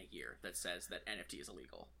law within a year that says that NFT is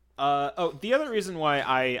illegal. The other reason why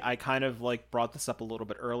I kind of like brought this up a little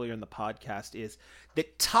bit earlier in the podcast is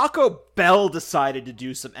that Taco Bell decided to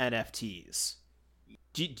do some NFTs.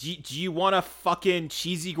 Do you want a fucking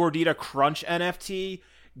cheesy gordita crunch NFT?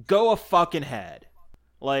 Go a fucking head.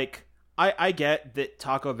 Like, I get that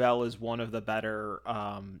Taco Bell is one of the better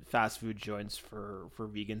fast food joints for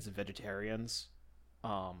vegans and vegetarians.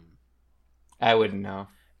 I wouldn't know.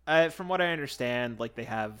 From what I understand, like they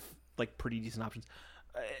have like pretty decent options.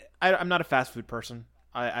 I'm not a fast food person.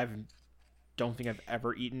 I don't think I've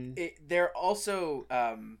ever eaten. They're also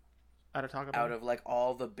out of Taco Bell? Out of like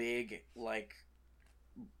all the big like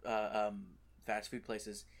fast food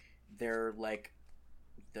places, they're like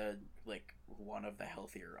the like one of the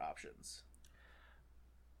healthier options.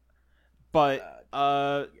 But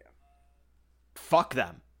fuck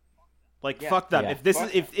them. Like fuck them. Yeah.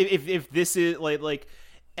 If this is like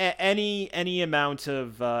any amount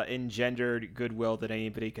of engendered goodwill that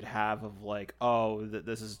anybody could have of like, oh,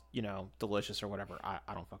 this is, you know, delicious or whatever, I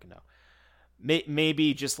don't fucking know.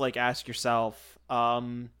 Maybe just like ask yourself,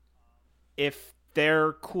 if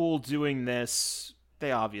they're cool doing this,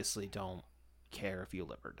 they obviously don't care if you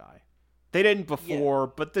live or die. They didn't before,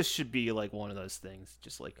 but this should be like one of those things.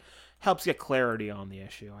 Just like helps get clarity on the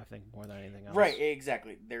issue, I think, more than anything else. Right,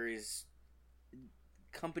 exactly.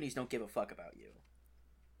 Companies don't give a fuck about you.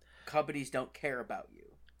 Companies don't care about you.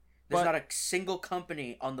 There's not a single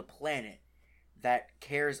company on the planet that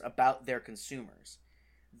cares about their consumers.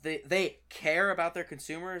 They care about their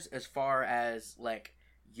consumers as far as like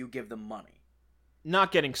you give them money.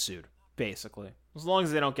 Not getting sued, basically. As long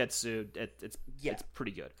as they don't get sued, it's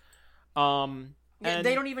pretty good. And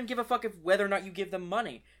they don't even give a fuck whether or not you give them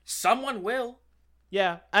money. Someone will.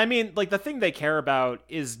 Yeah, I mean, like the thing they care about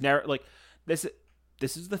is like this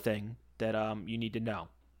is the thing that you need to know.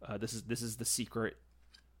 This is the secret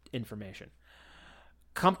information.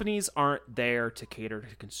 Companies aren't there to cater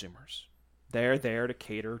to consumers. They're there to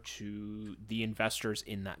cater to the investors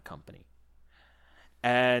in that company.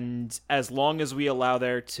 And as long as we allow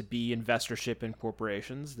there to be investorship in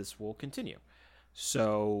corporations, this will continue.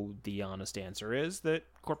 So the honest answer is that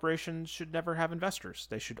corporations should never have investors.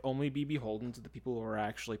 They should only be beholden to the people who are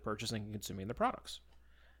actually purchasing and consuming the products.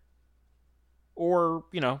 Or,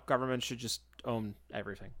 you know, government should just own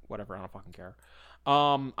everything. Whatever, I don't fucking care.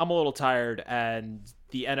 I'm a little tired, and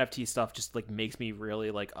the NFT stuff just like makes me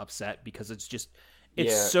really like upset because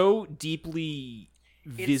it's so deeply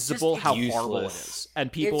visible how horrible it is,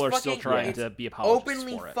 and people are still trying to be apologists for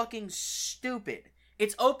it. Openly fucking stupid.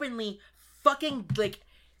 It's openly fucking like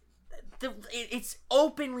it's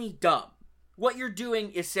openly dumb. What you're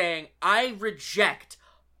doing is saying I reject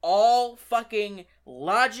all fucking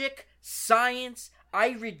logic, science.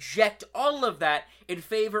 I reject all of that in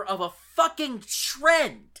favor of a fucking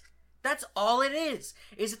trend. That's all it is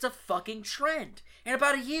it's a fucking trend. In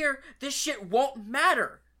about a year, this shit won't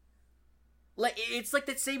matter. Like, it's like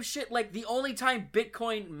that same shit. Like, the only time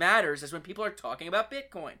Bitcoin matters is when people are talking about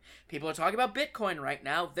Bitcoin. People are talking about Bitcoin right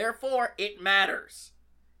now, therefore it matters.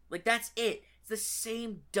 Like, that's it. It's the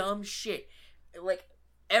same dumb shit. Like,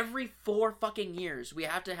 every 4 fucking years, we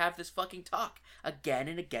have to have this fucking talk again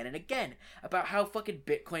and again and again about how fucking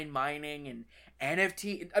Bitcoin mining and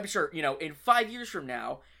NFT. I'm sure, you know, in 5 years from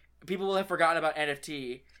now, people will have forgotten about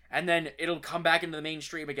NFT, and then it'll come back into the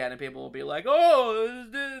mainstream again, and people will be like, oh,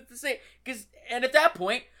 it's the same. And at that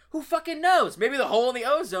point, who fucking knows? Maybe the hole in the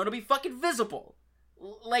ozone will be fucking visible.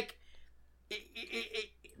 Like,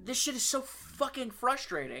 this shit is so fucking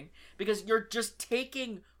frustrating, because you're just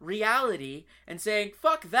taking reality and saying,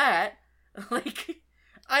 fuck that. Like,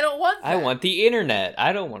 I don't want that. I want the internet.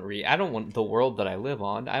 I don't want the world that I live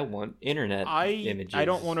on. I want internet images. I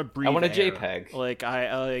don't want to breathe. I want a air. JPEG. Like,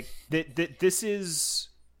 this is...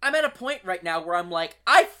 I'm at a point right now where I'm like,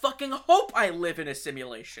 I fucking hope I live in a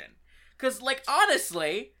simulation. Because, like,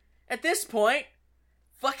 honestly, at this point,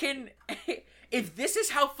 fucking, if this is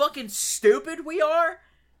how fucking stupid we are,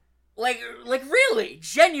 like really,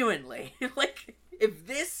 genuinely, like, if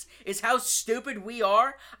this is how stupid we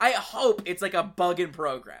are, I hope it's like a bug in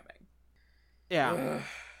programming. Yeah.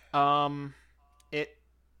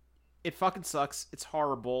 It fucking sucks. It's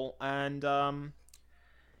horrible. And,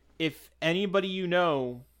 if anybody you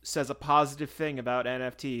know says a positive thing about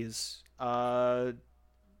NFTs,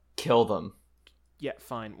 kill them. Yeah,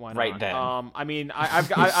 fine. Why not? Right then. I mean, I've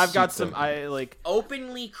got some. I like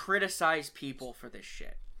openly criticize people for this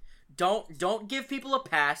shit. Don't give people a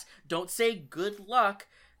pass. Don't say good luck.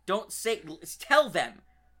 Don't say. Tell them.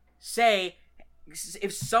 Say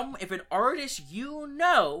if an artist you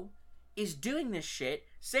know is doing this shit,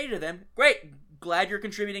 say to them, "Great, glad you're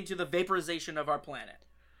contributing to the vaporization of our planet.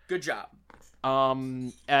 Good job."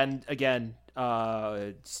 And again,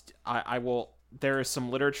 I will. There is some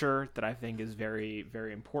literature that I think is very,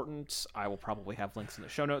 very important. I will probably have links in the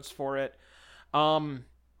show notes for it. You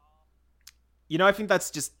know, I think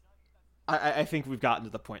that's just. I think we've gotten to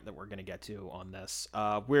the point that we're going to get to on this.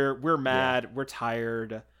 We're mad. Yeah. We're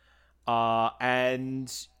tired.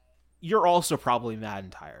 And you're also probably mad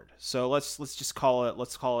and tired. So let's just call it.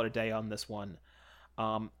 Let's call it a day on this one.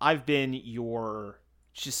 I've been your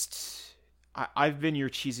cheesy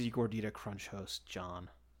gordita crunch host, John.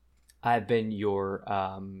 I've been your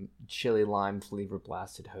chili lime flavor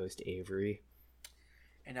blasted host, Avery.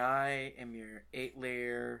 And I am your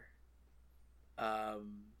 8-layer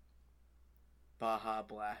Baja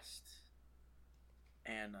Blast.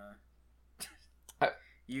 And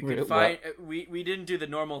you can find we didn't do the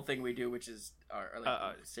normal thing we do, which is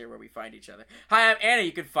say where we find each other. Hi, I'm Anna.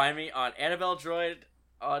 You can find me on Annabelle Droid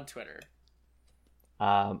on Twitter.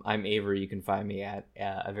 I'm Avery. You can find me at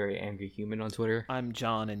A Very Angry Human on Twitter. I'm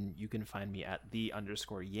John, and you can find me at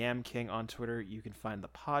 _YamKing on Twitter. You can find the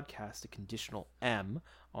podcast at Conditional M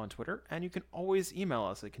on Twitter, and you can always email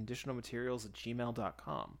us at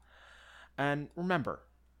conditionalmaterials@gmail.com. And remember,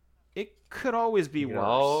 it could always be worse.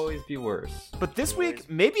 Always be worse. But this week,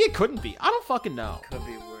 maybe it couldn't be. I don't fucking know. Could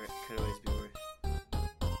be worse. Could always be worse.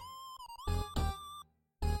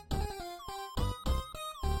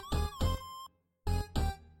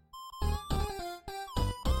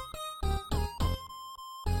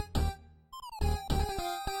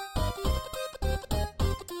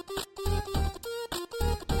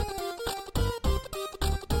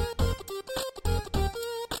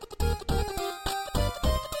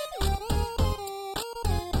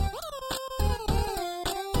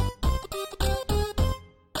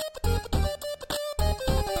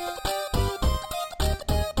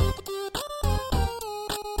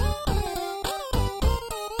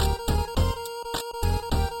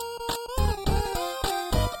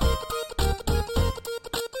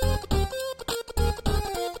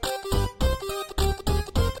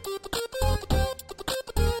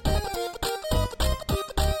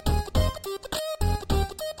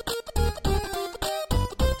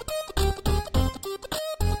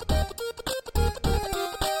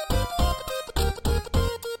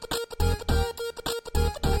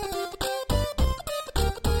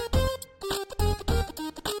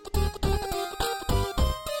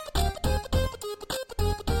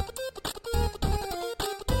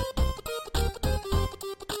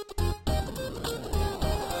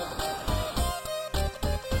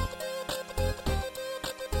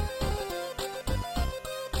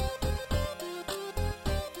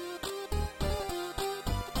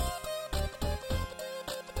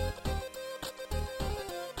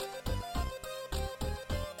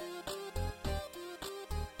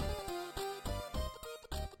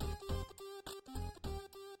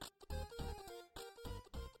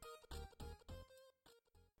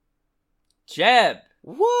 Jeb.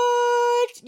 What?